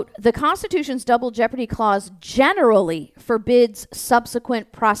 quote, "The Constitution's double jeopardy clause generally forbids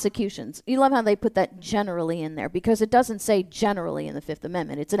subsequent prosecutions." You love how they put that generally in there because it doesn't say generally in the Fifth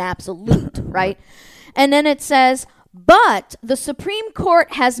Amendment. It's an absolute, right? And then it says, but the Supreme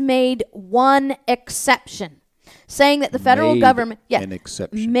Court has made one exception, saying that the federal government made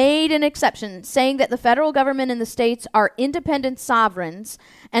an exception, saying that the federal government and the states are independent sovereigns,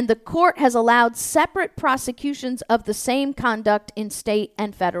 and the court has allowed separate prosecutions of the same conduct in state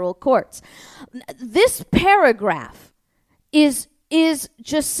and federal courts. This paragraph is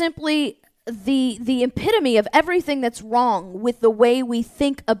just simply the epitome of everything that's wrong with the way we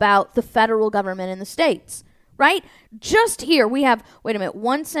think about the federal government and the states. Right? Just here we have,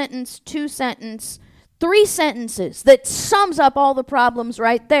 one sentence, two sentences, three sentences that sums up all the problems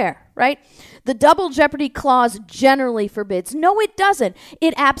right there, right? The double jeopardy clause generally forbids. No, it doesn't.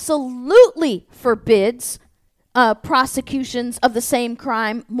 It absolutely forbids prosecutions of the same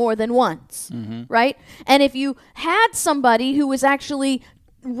crime more than once, right? And if you had somebody who was actually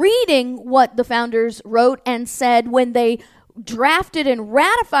reading what the founders wrote and said when they drafted and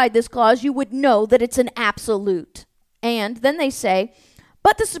ratified this clause, you would know that it's an absolute. And then they say,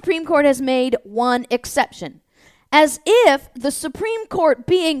 but the Supreme Court has made one exception. As if the Supreme Court,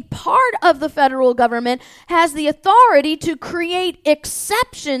 being part of the federal government, has the authority to create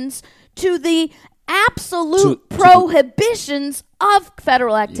exceptions to the absolute prohibitions of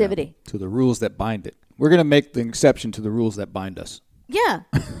federal activity. To the rules that bind it. We're going to make the exception to the rules that bind us. Yeah.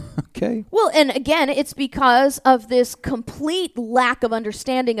 Okay. Well, and again, it's because of this complete lack of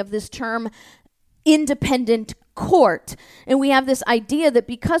understanding of this term independent court. And we have this idea that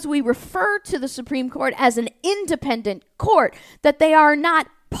because we refer to the Supreme Court as an independent court, that they are not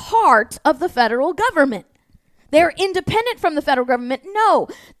part of the federal government. They're independent from the federal government. No,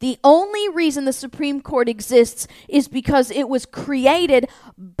 the only reason the Supreme Court exists is because it was created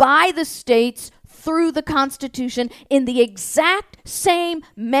by the states through the Constitution in the exact same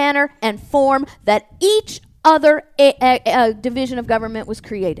manner and form that each other division of government was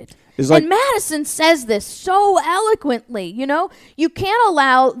created. It's like, and Madison says this so eloquently, You can't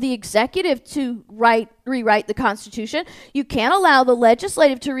allow the executive to rewrite the Constitution. You can't allow the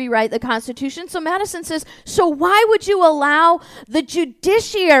legislative to rewrite the Constitution. So Madison says, so why would you allow the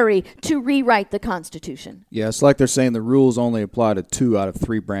judiciary to rewrite the Constitution? yeah, it's like they're saying the rules only apply to 2 out of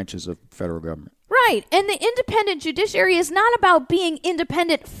 3 branches of federal government. Right. And the independent judiciary is not about being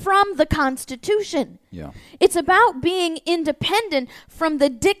independent from the Constitution. Yeah. It's about being independent from the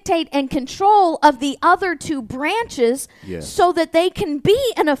dictate and control of the other 2 branches Yes. so that they can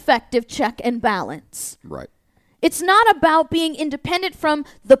be an effective check and balance. Right. It's not about being independent from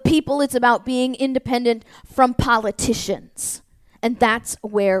the people. It's about being independent from politicians. And that's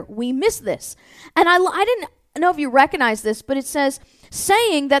where we miss this. And I didn't know if you recognize this, but it says,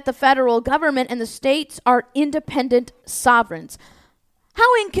 saying that the federal government and the states are independent sovereigns.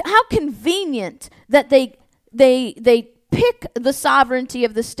 How convenient that they pick the sovereignty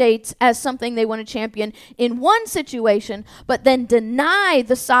of the states as something they want to champion in one situation, but then deny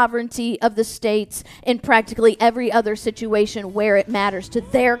the sovereignty of the states in practically every other situation where it matters to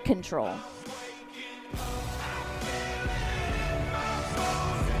their control.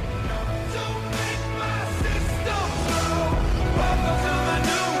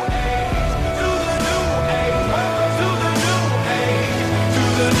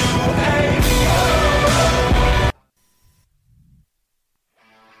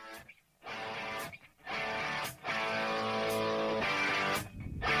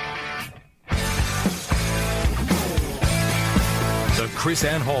 The Chris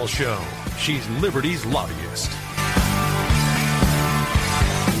Ann Hall Show. She's Liberty's lobbyist.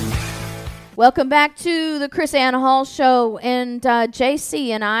 Welcome back to the Chris Ann Hall Show, and JC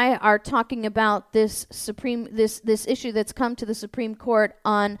and I are talking about this issue that's come to the Supreme Court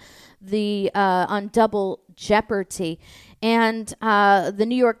on on double jeopardy, and the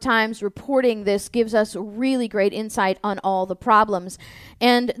New York Times reporting this gives us really great insight on all the problems.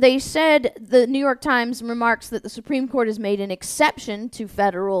 And they said, the New York Times remarks that the Supreme Court has made an exception to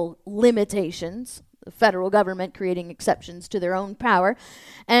federal limitations, the federal government creating exceptions to their own power,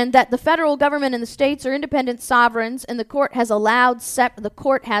 and that the federal government and the states are independent sovereigns, and the court has allowed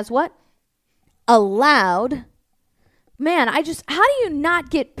allowed. Man, how do you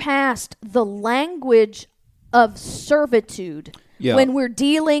not get past the language of servitude when we're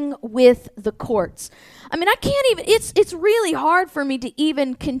dealing with the courts? I mean, I can't even, it's really hard for me to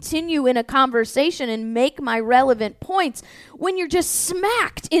even continue in a conversation and make my relevant points when you're just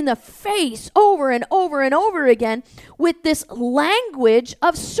smacked in the face over and over and over again with this language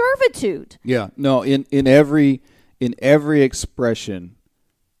of servitude. Yeah. No, in every expression,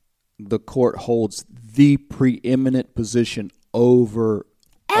 the court holds the preeminent position over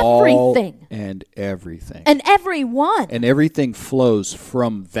everything. All and everything. And everyone. And everything flows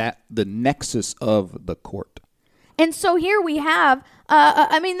from the nexus of the court. And so here we have,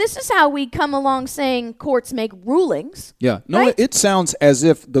 this is how we come along saying courts make rulings. Yeah. No, right? It sounds as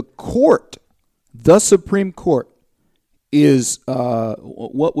if the court, the Supreme Court, is,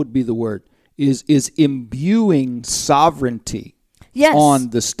 what would be the word, is imbuing sovereignty on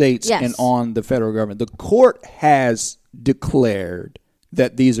the states and on the federal government. The court has declared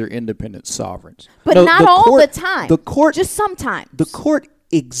that these are independent sovereigns. But not all the time. The court, just sometimes. The court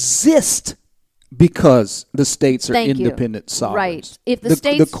exists because the states are independent sovereigns. Right. If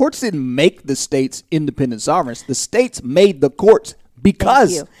the courts didn't make the states independent sovereigns. The states made the courts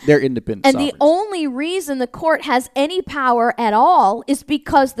because they're independent sovereigns. And the only reason the court has any power at all is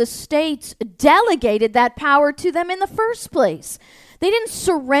because the states delegated that power to them in the first place. They didn't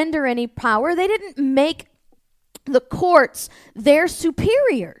surrender any power. They didn't make the courts their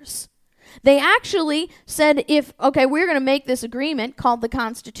superiors. They actually said, we're going to make this agreement called the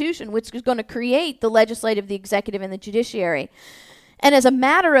Constitution, which is going to create the legislative, the executive, and the judiciary. And as a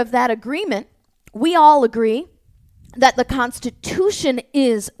matter of that agreement, we all agree that the Constitution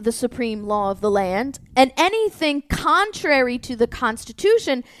is the supreme law of the land, and anything contrary to the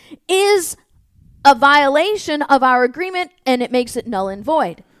Constitution is a violation of our agreement, and it makes it null and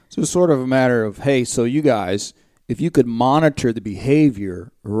void. So it's sort of a matter of, hey, so you guys, if you could monitor the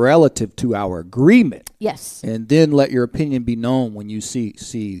behavior relative to our agreement, yes, and then let your opinion be known when you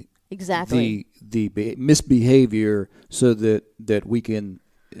see exactly the misbehavior, so that we can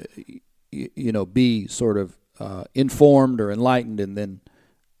be sort of informed or enlightened and then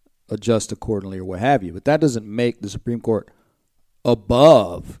adjust accordingly or what have you. But that doesn't make the Supreme Court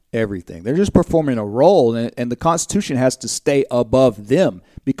above everything. They're just performing a role, and the Constitution has to stay above them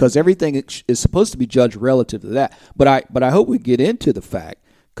because everything is supposed to be judged relative to that. But I hope we get into the fact,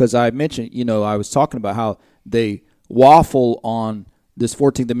 because I mentioned, I was talking about how they waffle on this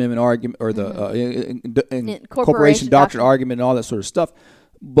 14th Amendment argument or the Corporation doctrine doctrine. argument and all that sort of stuff.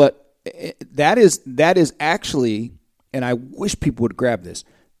 But that is actually, and I wish people would grab this,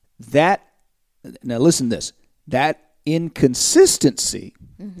 now listen to this, that inconsistency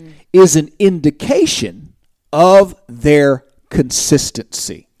is an indication of their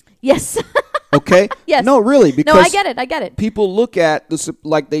consistency. Yes. Okay? Yes. No, really, because No, I get it. people look at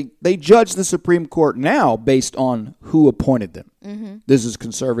they judge the Supreme Court now based on who appointed them. This is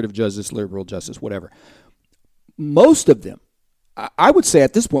conservative justice, liberal justice, whatever. Most of them, I would say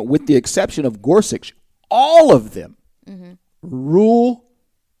at this point, with the exception of Gorsuch, all of them rule,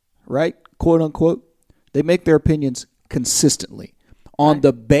 right, quote unquote, they make their opinions consistently on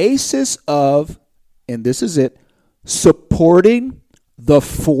the basis of, and this is it, supporting the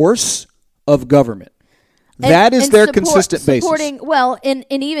force of government. That is their consistent basis. Well, and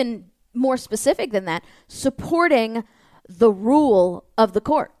even more specific than that, supporting the rule of the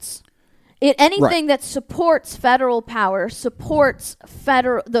courts. Anything that supports federal power supports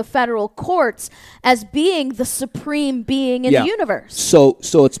the federal courts as being the supreme being in the universe. So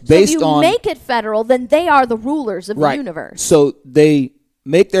it's based if you on make it federal, then they are the rulers of the universe. So they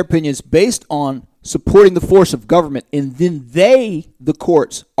make their opinions based on supporting the force of government, and then the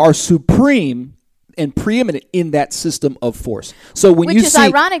courts, are supreme and preeminent in that system of force. So when Which is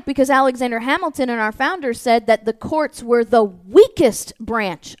ironic because Alexander Hamilton and our founder said that the courts were the weakest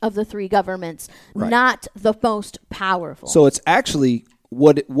branch of the three governments, not the most powerful. So it's actually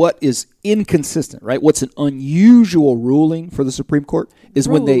what is inconsistent, right? What's an unusual ruling for the Supreme Court is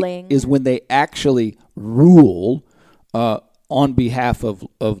when they actually rule on behalf of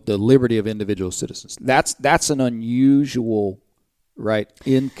the liberty of individual citizens. That's an unusual, right,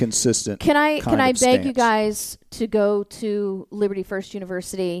 inconsistent. Can I beg stance. you guys to go to Liberty First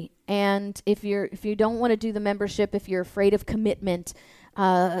University, and if you don't want to do the membership, if you're afraid of commitment,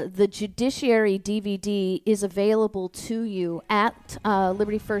 the Judiciary DVD is available to you at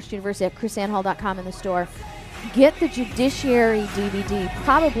Liberty First University at chrisannhall.com in the store. Get the Judiciary DVD,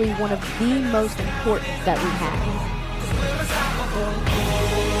 probably one of the most important that we have.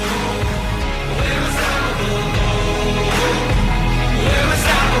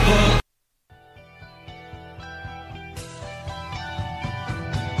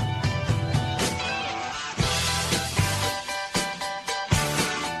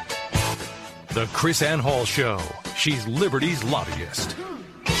 The Chris Ann Hall Show. She's Liberty's lobbyist.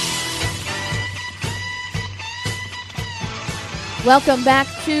 Welcome back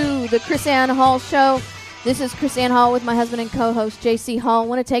to the Chris Ann Hall Show. This is Chris Ann Hall with my husband and co-host J.C. Hall. I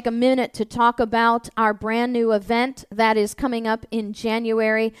want to take a minute to talk about our brand new event that is coming up in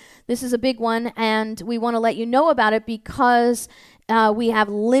January. This is a big one, and we want to let you know about it because we have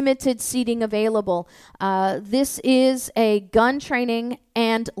limited seating available. This is a gun training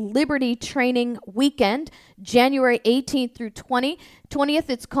and liberty training weekend, January 18th through 20th.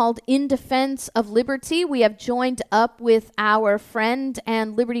 It's called In Defense of Liberty. We have joined up with our friend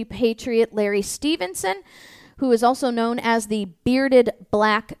and liberty patriot Larry Stevenson, who is also known as the Bearded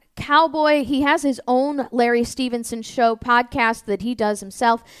Black Cowboy. He has his own Larry Stevenson Show podcast that he does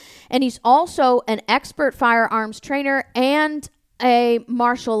himself, and he's also an expert firearms trainer and a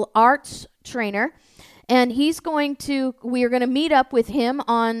martial arts trainer. And we are going to meet up with him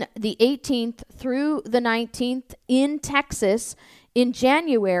on the 18th through the 19th in Texas in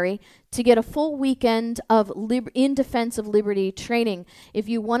January to get a full weekend of In Defense of Liberty training. If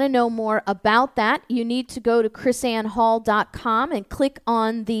you want to know more about that, you need to go to chrisannhall.com and click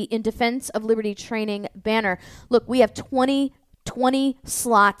on the In Defense of Liberty training banner. Look, we have 20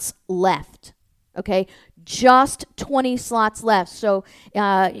 slots left. Okay, just 20 slots left. So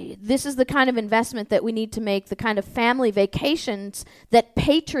this is the kind of investment that we need to make, the kind of family vacations that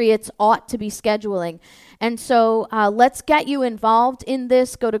patriots ought to be scheduling. And so let's get you involved in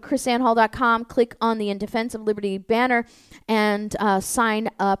this. Go to chrisannhall.com, click on the In Defense of Liberty banner, and sign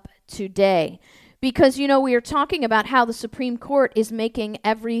up today. Because, we are talking about how the Supreme Court is making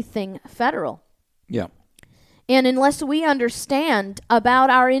everything federal. Yeah. And unless we understand about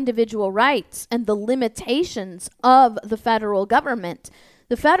our individual rights and the limitations of the federal government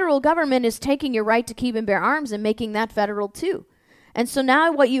is taking your right to keep and bear arms and making that federal too. And so now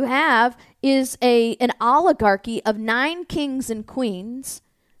what you have is an oligarchy of 9 kings and queens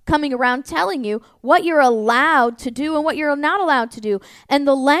coming around telling you what you're allowed to do and what you're not allowed to do. And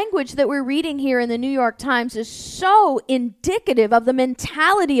the language that we're reading here in the New York Times is so indicative of the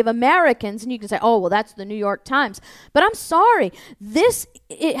mentality of Americans. And you can say, oh, well, that's the New York Times. But I'm sorry.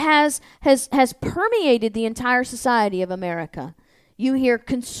 It has permeated the entire society of America. You hear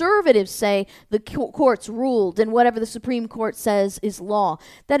conservatives say the courts ruled and whatever the Supreme Court says is law.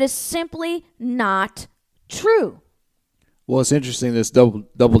 That is simply not true. Well, it's interesting, this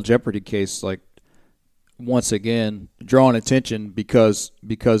double jeopardy case, like, once again, drawing attention because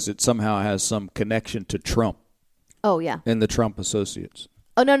it somehow has some connection to Trump. Oh, yeah. And the Trump associates.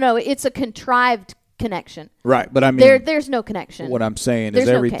 Oh, no. It's a contrived connection. Right, but I mean, there's no connection. What I'm saying There's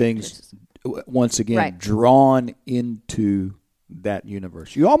is no everything's, once again, Right. drawn into that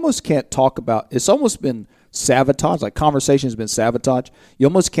universe. You almost can't talk about, it's almost been sabotage, like conversation has been sabotage. You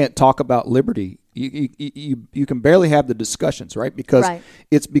almost can't talk about liberty. You can barely have the discussions, right? Because Right.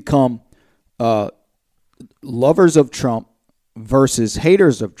 it's become lovers of Trump versus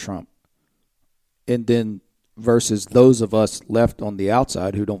haters of Trump, and then versus those of us left on the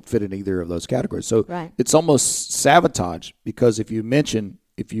outside who don't fit in either of those categories. So Right. it's almost sabotage, because if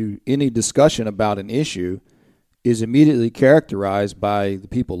any discussion about an issue is immediately characterized by the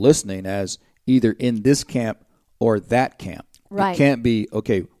people listening as either in this camp or that camp. Right. It can't be,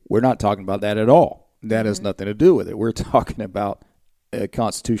 okay, we're not talking about that at all. That has nothing to do with it. We're talking about a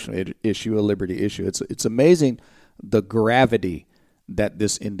constitutional issue, a liberty issue. It's amazing the gravity that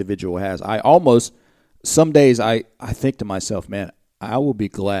this individual has. Some days I think to myself, man, I will be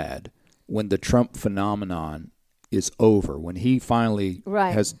glad when the Trump phenomenon is over, when he finally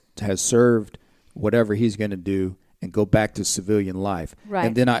Right. has served whatever he's going to do and go back to civilian life. Right.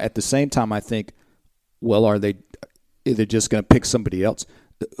 And then at the same time, I think, well, are they just going to pick somebody else?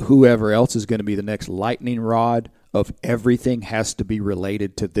 Whoever else is going to be the next lightning rod of everything has to be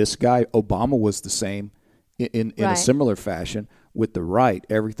related to this guy. Obama was the same in a Right. similar fashion with the right.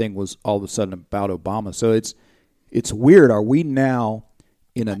 Everything was all of a sudden about Obama. So it's weird. Are we now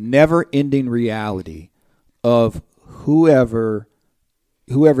in a never-ending reality of whoever's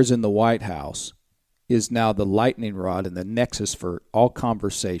in the White House is now the lightning rod and the nexus for all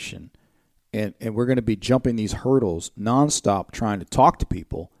conversation? And we're going to be jumping these hurdles nonstop trying to talk to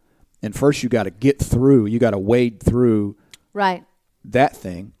people. And first you got to get through, you got to wade through Right. that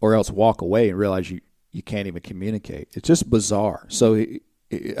thing, or else walk away and realize you can't even communicate. It's just bizarre. So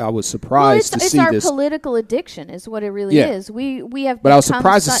I was surprised to see it's our this. political addiction is what it really Yeah. is. We have But I was become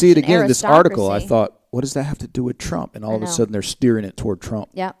surprised to such see it an again in this article. I aristocracy. thought, what does that have to do with Trump? And all of a know. sudden they're steering it toward Trump.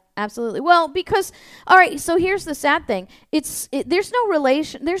 Yeah, absolutely. Well, because all right, so here's the sad thing. There's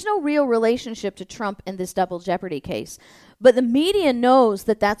no real relationship to Trump in this double jeopardy case. But the media knows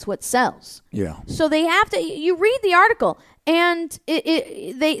that that's what sells. Yeah. So they have to. You read the article, and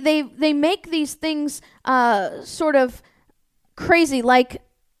they make these things sort of crazy, like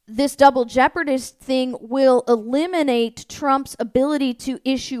this double jeopardy thing will eliminate Trump's ability to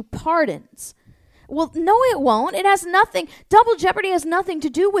issue pardons. Well, no, it won't. It has nothing. Double jeopardy has nothing to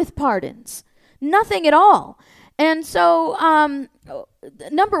do with pardons. Nothing at all. And so,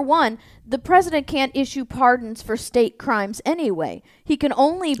 number one, the president can't issue pardons for state crimes anyway. He can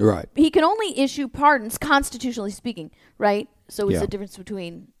only Right. issue pardons, constitutionally speaking, right? So it's Yeah. the difference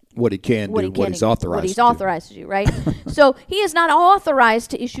between What he can do, what he's authorized to do, right? So he is not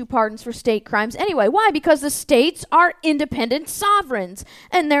authorized to issue pardons for state crimes anyway. Why? Because the states are independent sovereigns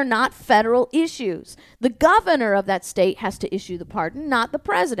and they're not federal issues. The governor of that state has to issue the pardon, not the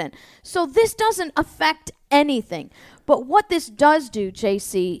president. So this doesn't affect anything. But what this does do,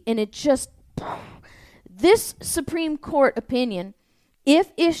 JC, and it just, this Supreme Court opinion,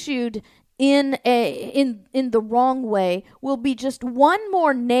 if issued in the wrong way, will be just one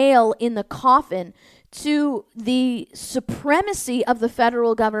more nail in the coffin to the supremacy of the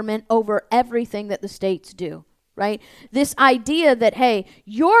federal government over everything that the states do, right? This idea that, hey,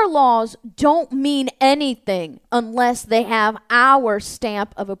 your laws don't mean anything unless they have our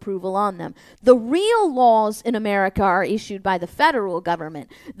stamp of approval on them. The real laws in America are issued by the federal government.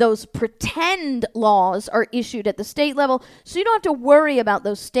 Those pretend laws are issued at the state level, so you don't have to worry about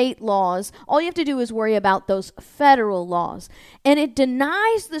those state laws. All you have to do is worry about those federal laws. And it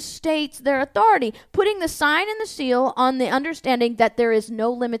denies the states their authority, putting the sign and the seal on the understanding that there is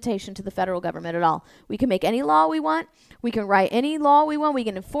no limitation to the federal government at all. We can make any law we want. We can write any law we want. We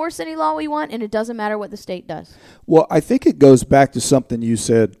can enforce any law we want, and it doesn't matter what the state does. Well, I think it goes back to something you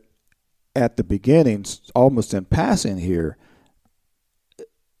said at the beginning, almost in passing here.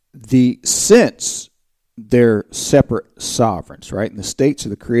 Since they're separate sovereigns, right? And the states are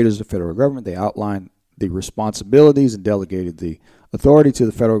the creators of the federal government. They outline the responsibilities and delegated the authority to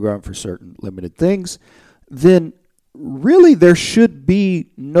the federal government for certain limited things. Then really there should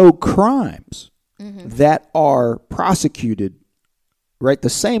be no crimes that are prosecuted, right? The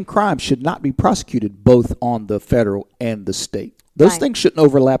same crime should not be prosecuted both on the federal and the state. Those Right. things shouldn't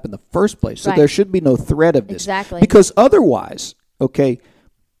overlap in the first place. So Right. there should be no threat of this. Exactly. Because otherwise, okay,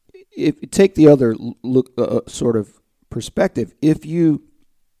 if you take the other look sort of perspective, if you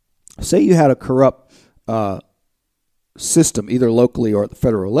say you had a corrupt system, either locally or at the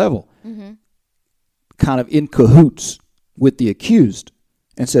federal level, kind of in cahoots with the accused,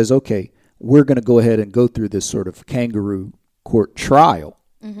 and says, okay, we're going to go ahead and go through this sort of kangaroo court trial,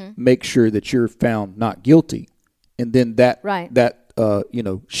 make sure that you're found not guilty, and then that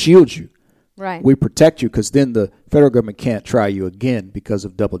shields you. Right. We protect you, because then the federal government can't try you again because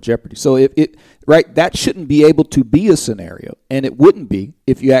of double jeopardy. So that shouldn't be able to be a scenario, and it wouldn't be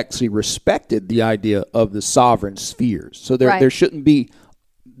if you actually respected the idea of the sovereign spheres. So there shouldn't be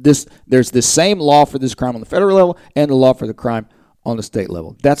this. There's the same law for this crime on the federal level and the law for the crime on the state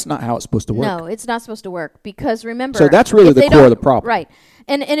level. That's not how it's supposed to work. No, it's not supposed to work, because remember... So that's really the core of the problem. Right.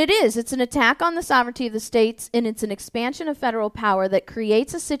 And it is. It's an attack on the sovereignty of the states, and it's an expansion of federal power that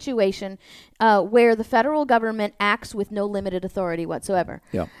creates a situation where the federal government acts with no limited authority whatsoever.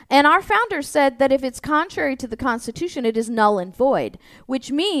 Yeah. And our founders said that if it's contrary to the Constitution, it is null and void,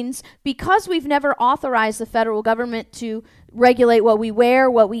 which means because we've never authorized the federal government to regulate what we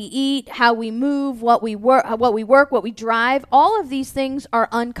wear, what we eat, how we move, what we work, what we drive, all of these things are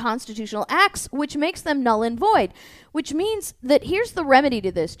unconstitutional acts, which makes them null and void, which means that here's the remedy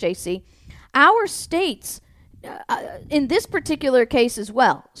to this, JC. Our states, in this particular case as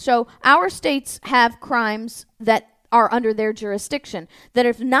well, so our states have crimes that are under their jurisdiction that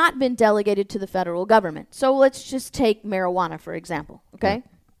have not been delegated to the federal government. So let's just take marijuana, for example, okay? Right.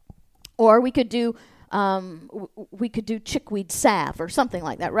 Or we could do chickweed salve or something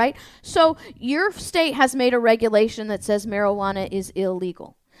like that, right? So your state has made a regulation that says marijuana is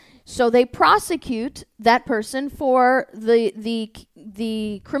illegal. So they prosecute that person for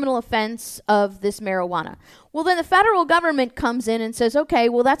the criminal offense of this marijuana. Well, then the federal government comes in and says, okay,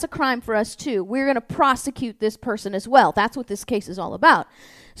 well, that's a crime for us too. We're going to prosecute this person as well. That's what this case is all about.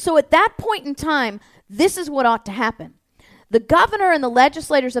 So at that point in time, this is what ought to happen. The governor and the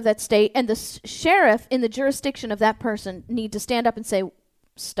legislators of that state and the sheriff in the jurisdiction of that person need to stand up and say,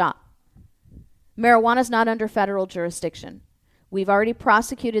 stop. Marijuana is not under federal jurisdiction. We've already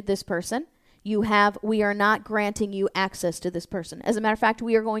prosecuted this person. We are not granting you access to this person. As a matter of fact,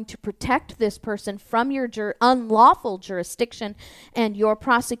 we are going to protect this person from your unlawful jurisdiction, and your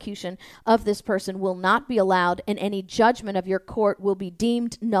prosecution of this person will not be allowed, and any judgment of your court will be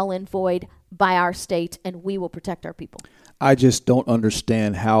deemed null and void by our state, and we will protect our people. I just don't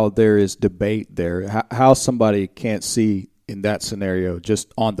understand how there is debate there, how somebody can't see in that scenario,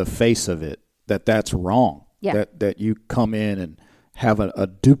 just on the face of it, that that's wrong. Yeah. That you come in and have a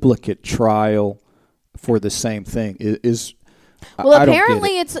duplicate trial for the same thing is. Well, I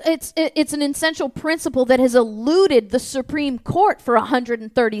apparently it's an essential principle that has eluded the Supreme Court for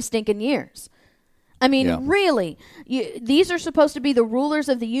 130 stinking years. I mean, really, these are supposed to be the rulers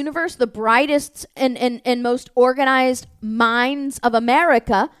of the universe, the brightest and most organized minds of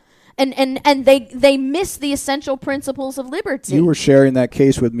America, and they miss the essential principles of liberty. You were sharing that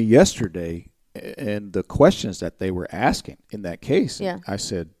case with me yesterday, and the questions that they were asking in that case. Yeah. I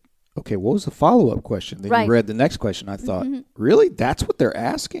said, okay, what was the follow-up question? Then Right. you read the next question. I thought, really? That's what they're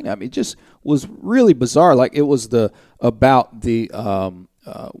asking? I mean, it just was really bizarre. Like it was about the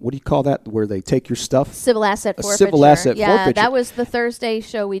what do you call that, where they take your stuff? Civil asset forfeiture. Civil asset yeah, forfeiture. that was the Thursday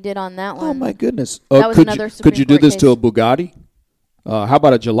show we did on that one. Oh, my goodness. That was another could you Supreme do this Court to a Bugatti? How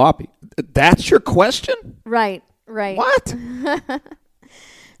about a jalopy? That's your question? Right. What?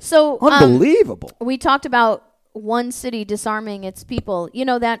 So Unbelievable. we talked about one city disarming its people. You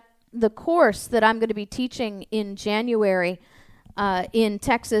know that the course that I'm going to be teaching in January in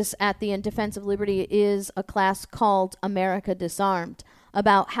Texas at the In Defense of Liberty is a class called America Disarmed,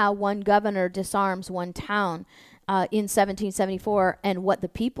 about how one governor disarms one town in 1774 and what the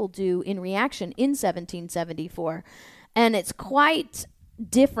people do in reaction in 1774. And it's quite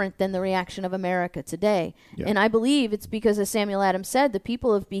different than the reaction of America today. Yeah. And I believe it's because, as Samuel Adams said, the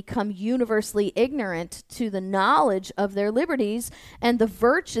people have become universally ignorant to the knowledge of their liberties and the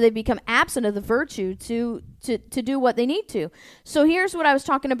virtue. They've become absent of the virtue to do what they need to. So here's what I was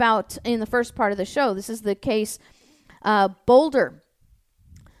talking about in the first part of the show. This is the case Boulder.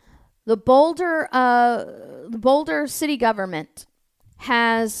 The Boulder city government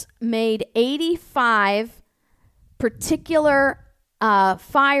has made 85 particular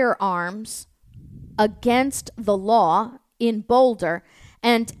firearms against the law in Boulder,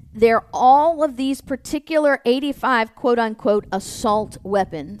 and they're all of these particular 85 quote-unquote assault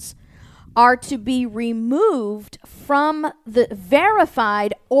weapons are to be removed from the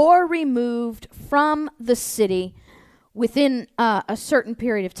verified or removed from the city within a certain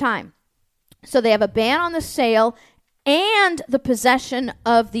period of time. So they have a ban on the sale and the possession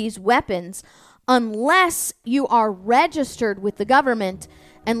of these weapons unless you are registered with the government.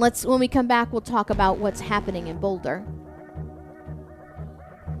 And when we come back, we'll talk about what's happening in Boulder.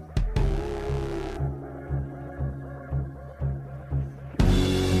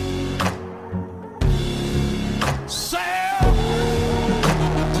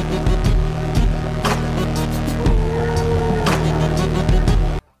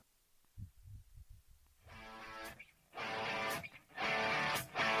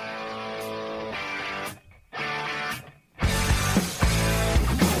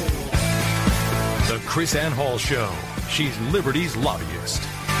 The Chris Ann Hall Show. She's Liberty's lobbyist.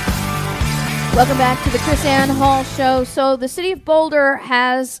 Welcome back to the Chris Ann Hall Show. So the city of Boulder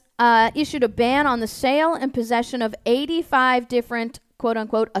has issued a ban on the sale and possession of 85 different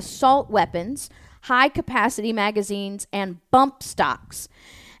quote-unquote assault weapons, high-capacity magazines, and bump stocks.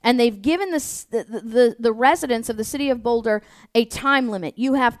 And they've given the residents of the city of Boulder a time limit.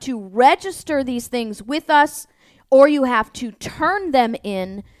 You have to register these things with us, or you have to turn them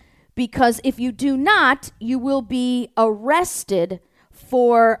in, because if you do not, you will be arrested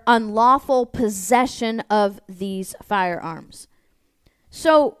for unlawful possession of these firearms.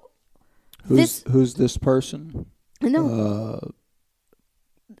 So, who's this person? No.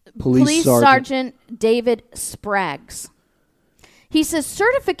 Police Sergeant David Spraggs. He says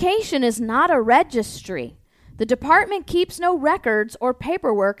certification is not a registry. The department keeps no records or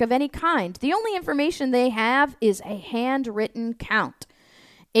paperwork of any kind. The only information they have is a handwritten count.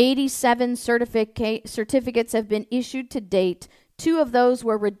 87 certificates have been issued to date. 2 of those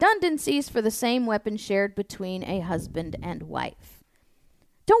were redundancies for the same weapon shared between a husband and wife.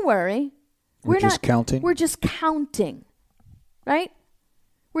 Don't worry. We're just counting? We're just counting. Right?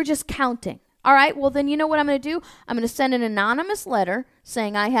 We're just counting. All right, well, then you know what I'm going to do? I'm going to send an anonymous letter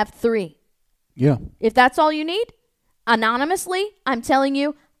saying I have 3. Yeah. If that's all you need, anonymously, I'm telling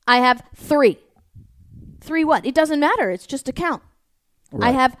you, I have 3. 3 what? It doesn't matter. It's just a count. Right.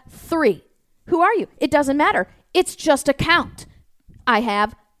 I have 3. Who are you? It doesn't matter. It's just a count. I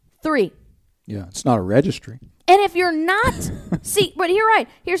have 3. Yeah, it's not a registry. And if you're not, see, but you're right.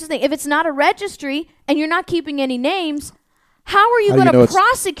 Here's the thing. If it's not a registry and you're not keeping any names, how are you going to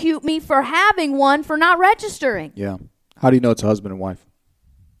prosecute me for having one for not registering? Yeah. How do you know it's a husband and wife?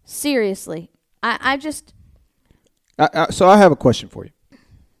 Seriously. I just... So I have a question for you.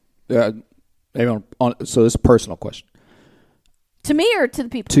 So this is a personal question. To me or to the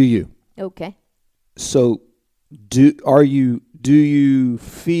people? To you. Okay. So do you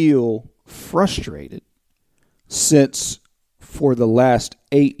feel frustrated since for the last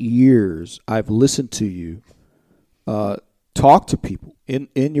 8 years I've listened to you talk to people in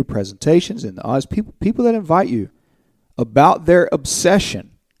your presentations, in the odds, people that invite you about their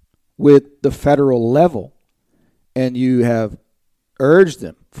obsession with the federal level, and you have urged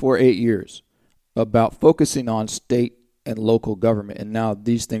them for 8 years about focusing on state and local government, and now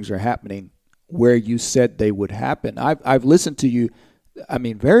these things are happening where you said they would happen. I've listened to you, I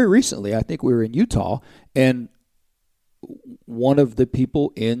mean, very recently. I think we were in Utah, and one of the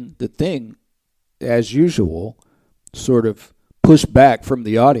people in the thing, as usual, sort of pushed back from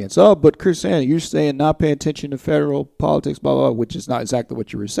the audience. Oh, but Chris Ann, you're saying not pay attention to federal politics, blah, blah, blah, which is not exactly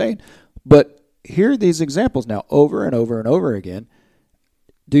what you were saying. But here are these examples now over and over and over again.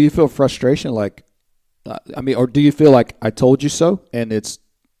 Do you feel frustration like, or do you feel like I told you so? And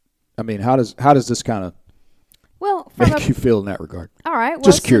how does this kind of make you feel in that regard? All right. Well,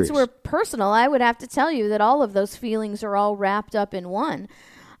 just curious. Since we're personal, I would have to tell you that all of those feelings are all wrapped up in one.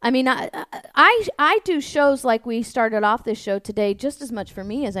 I mean, I do shows like we started off this show today just as much for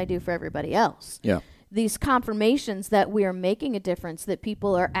me as I do for everybody else. Yeah. These confirmations that we are making a difference, that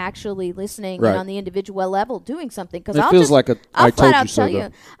people are actually listening right. and on the individual level doing something. Because it feels like I told you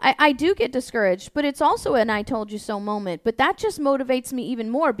so. I do get discouraged, but it's also an I told you so moment. But that just motivates me even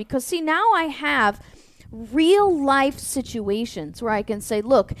more because, see, now I have real life situations where I can say,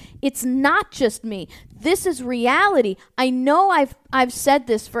 look, it's not just me. This is reality. I know I've said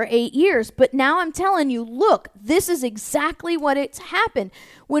this for 8 years, but now I'm telling you, look, this is exactly what it's happened.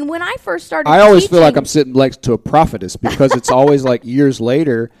 When I first started I always feel like I'm sitting next to a prophetess because it's always like years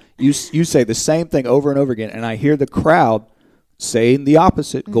later, you say the same thing over and over again, and I hear the crowd saying the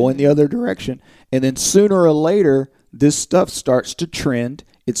opposite, going the other direction, and then sooner or later, this stuff starts to trend.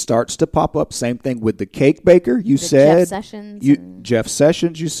 It starts to pop up. Same thing with the cake baker. You said Jeff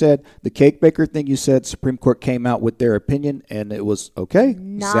Sessions. You said the cake baker thing. You said Supreme Court came out with their opinion, and it was okay.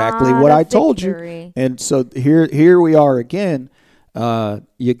 Exactly what I told you. And so here we are again.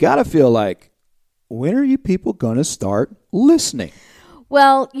 You got to feel like, when are you people going to start listening?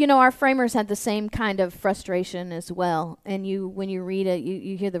 Well, our framers had the same kind of frustration as well. And when you read it,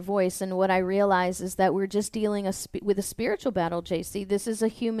 you hear the voice. And what I realize is that we're just dealing with a spiritual battle, JC. This is a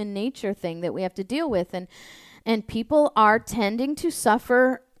human nature thing that we have to deal with. And people are tending to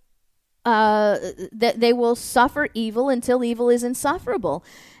suffer, that they will suffer evil until evil is insufferable.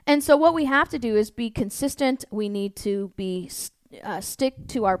 And so what we have to do is be consistent. We need to be stick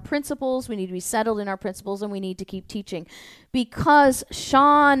to our principles. We need to be settled in our principles, and we need to keep teaching, because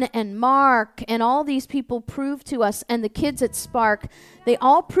Sean and Mark and all these people prove to us, and the kids at Spark, they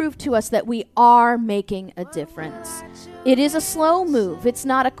all prove to us that we are making a difference. It is a slow move. It's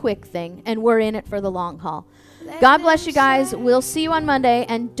not a quick thing, and we're in it for the long haul. God bless you guys. We'll see you on Monday,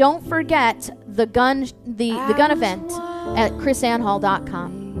 and don't forget the gun event at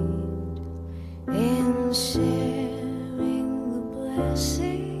chrisannhall.com. In sharing the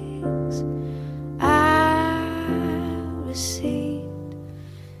blessings I received,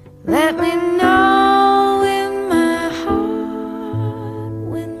 let me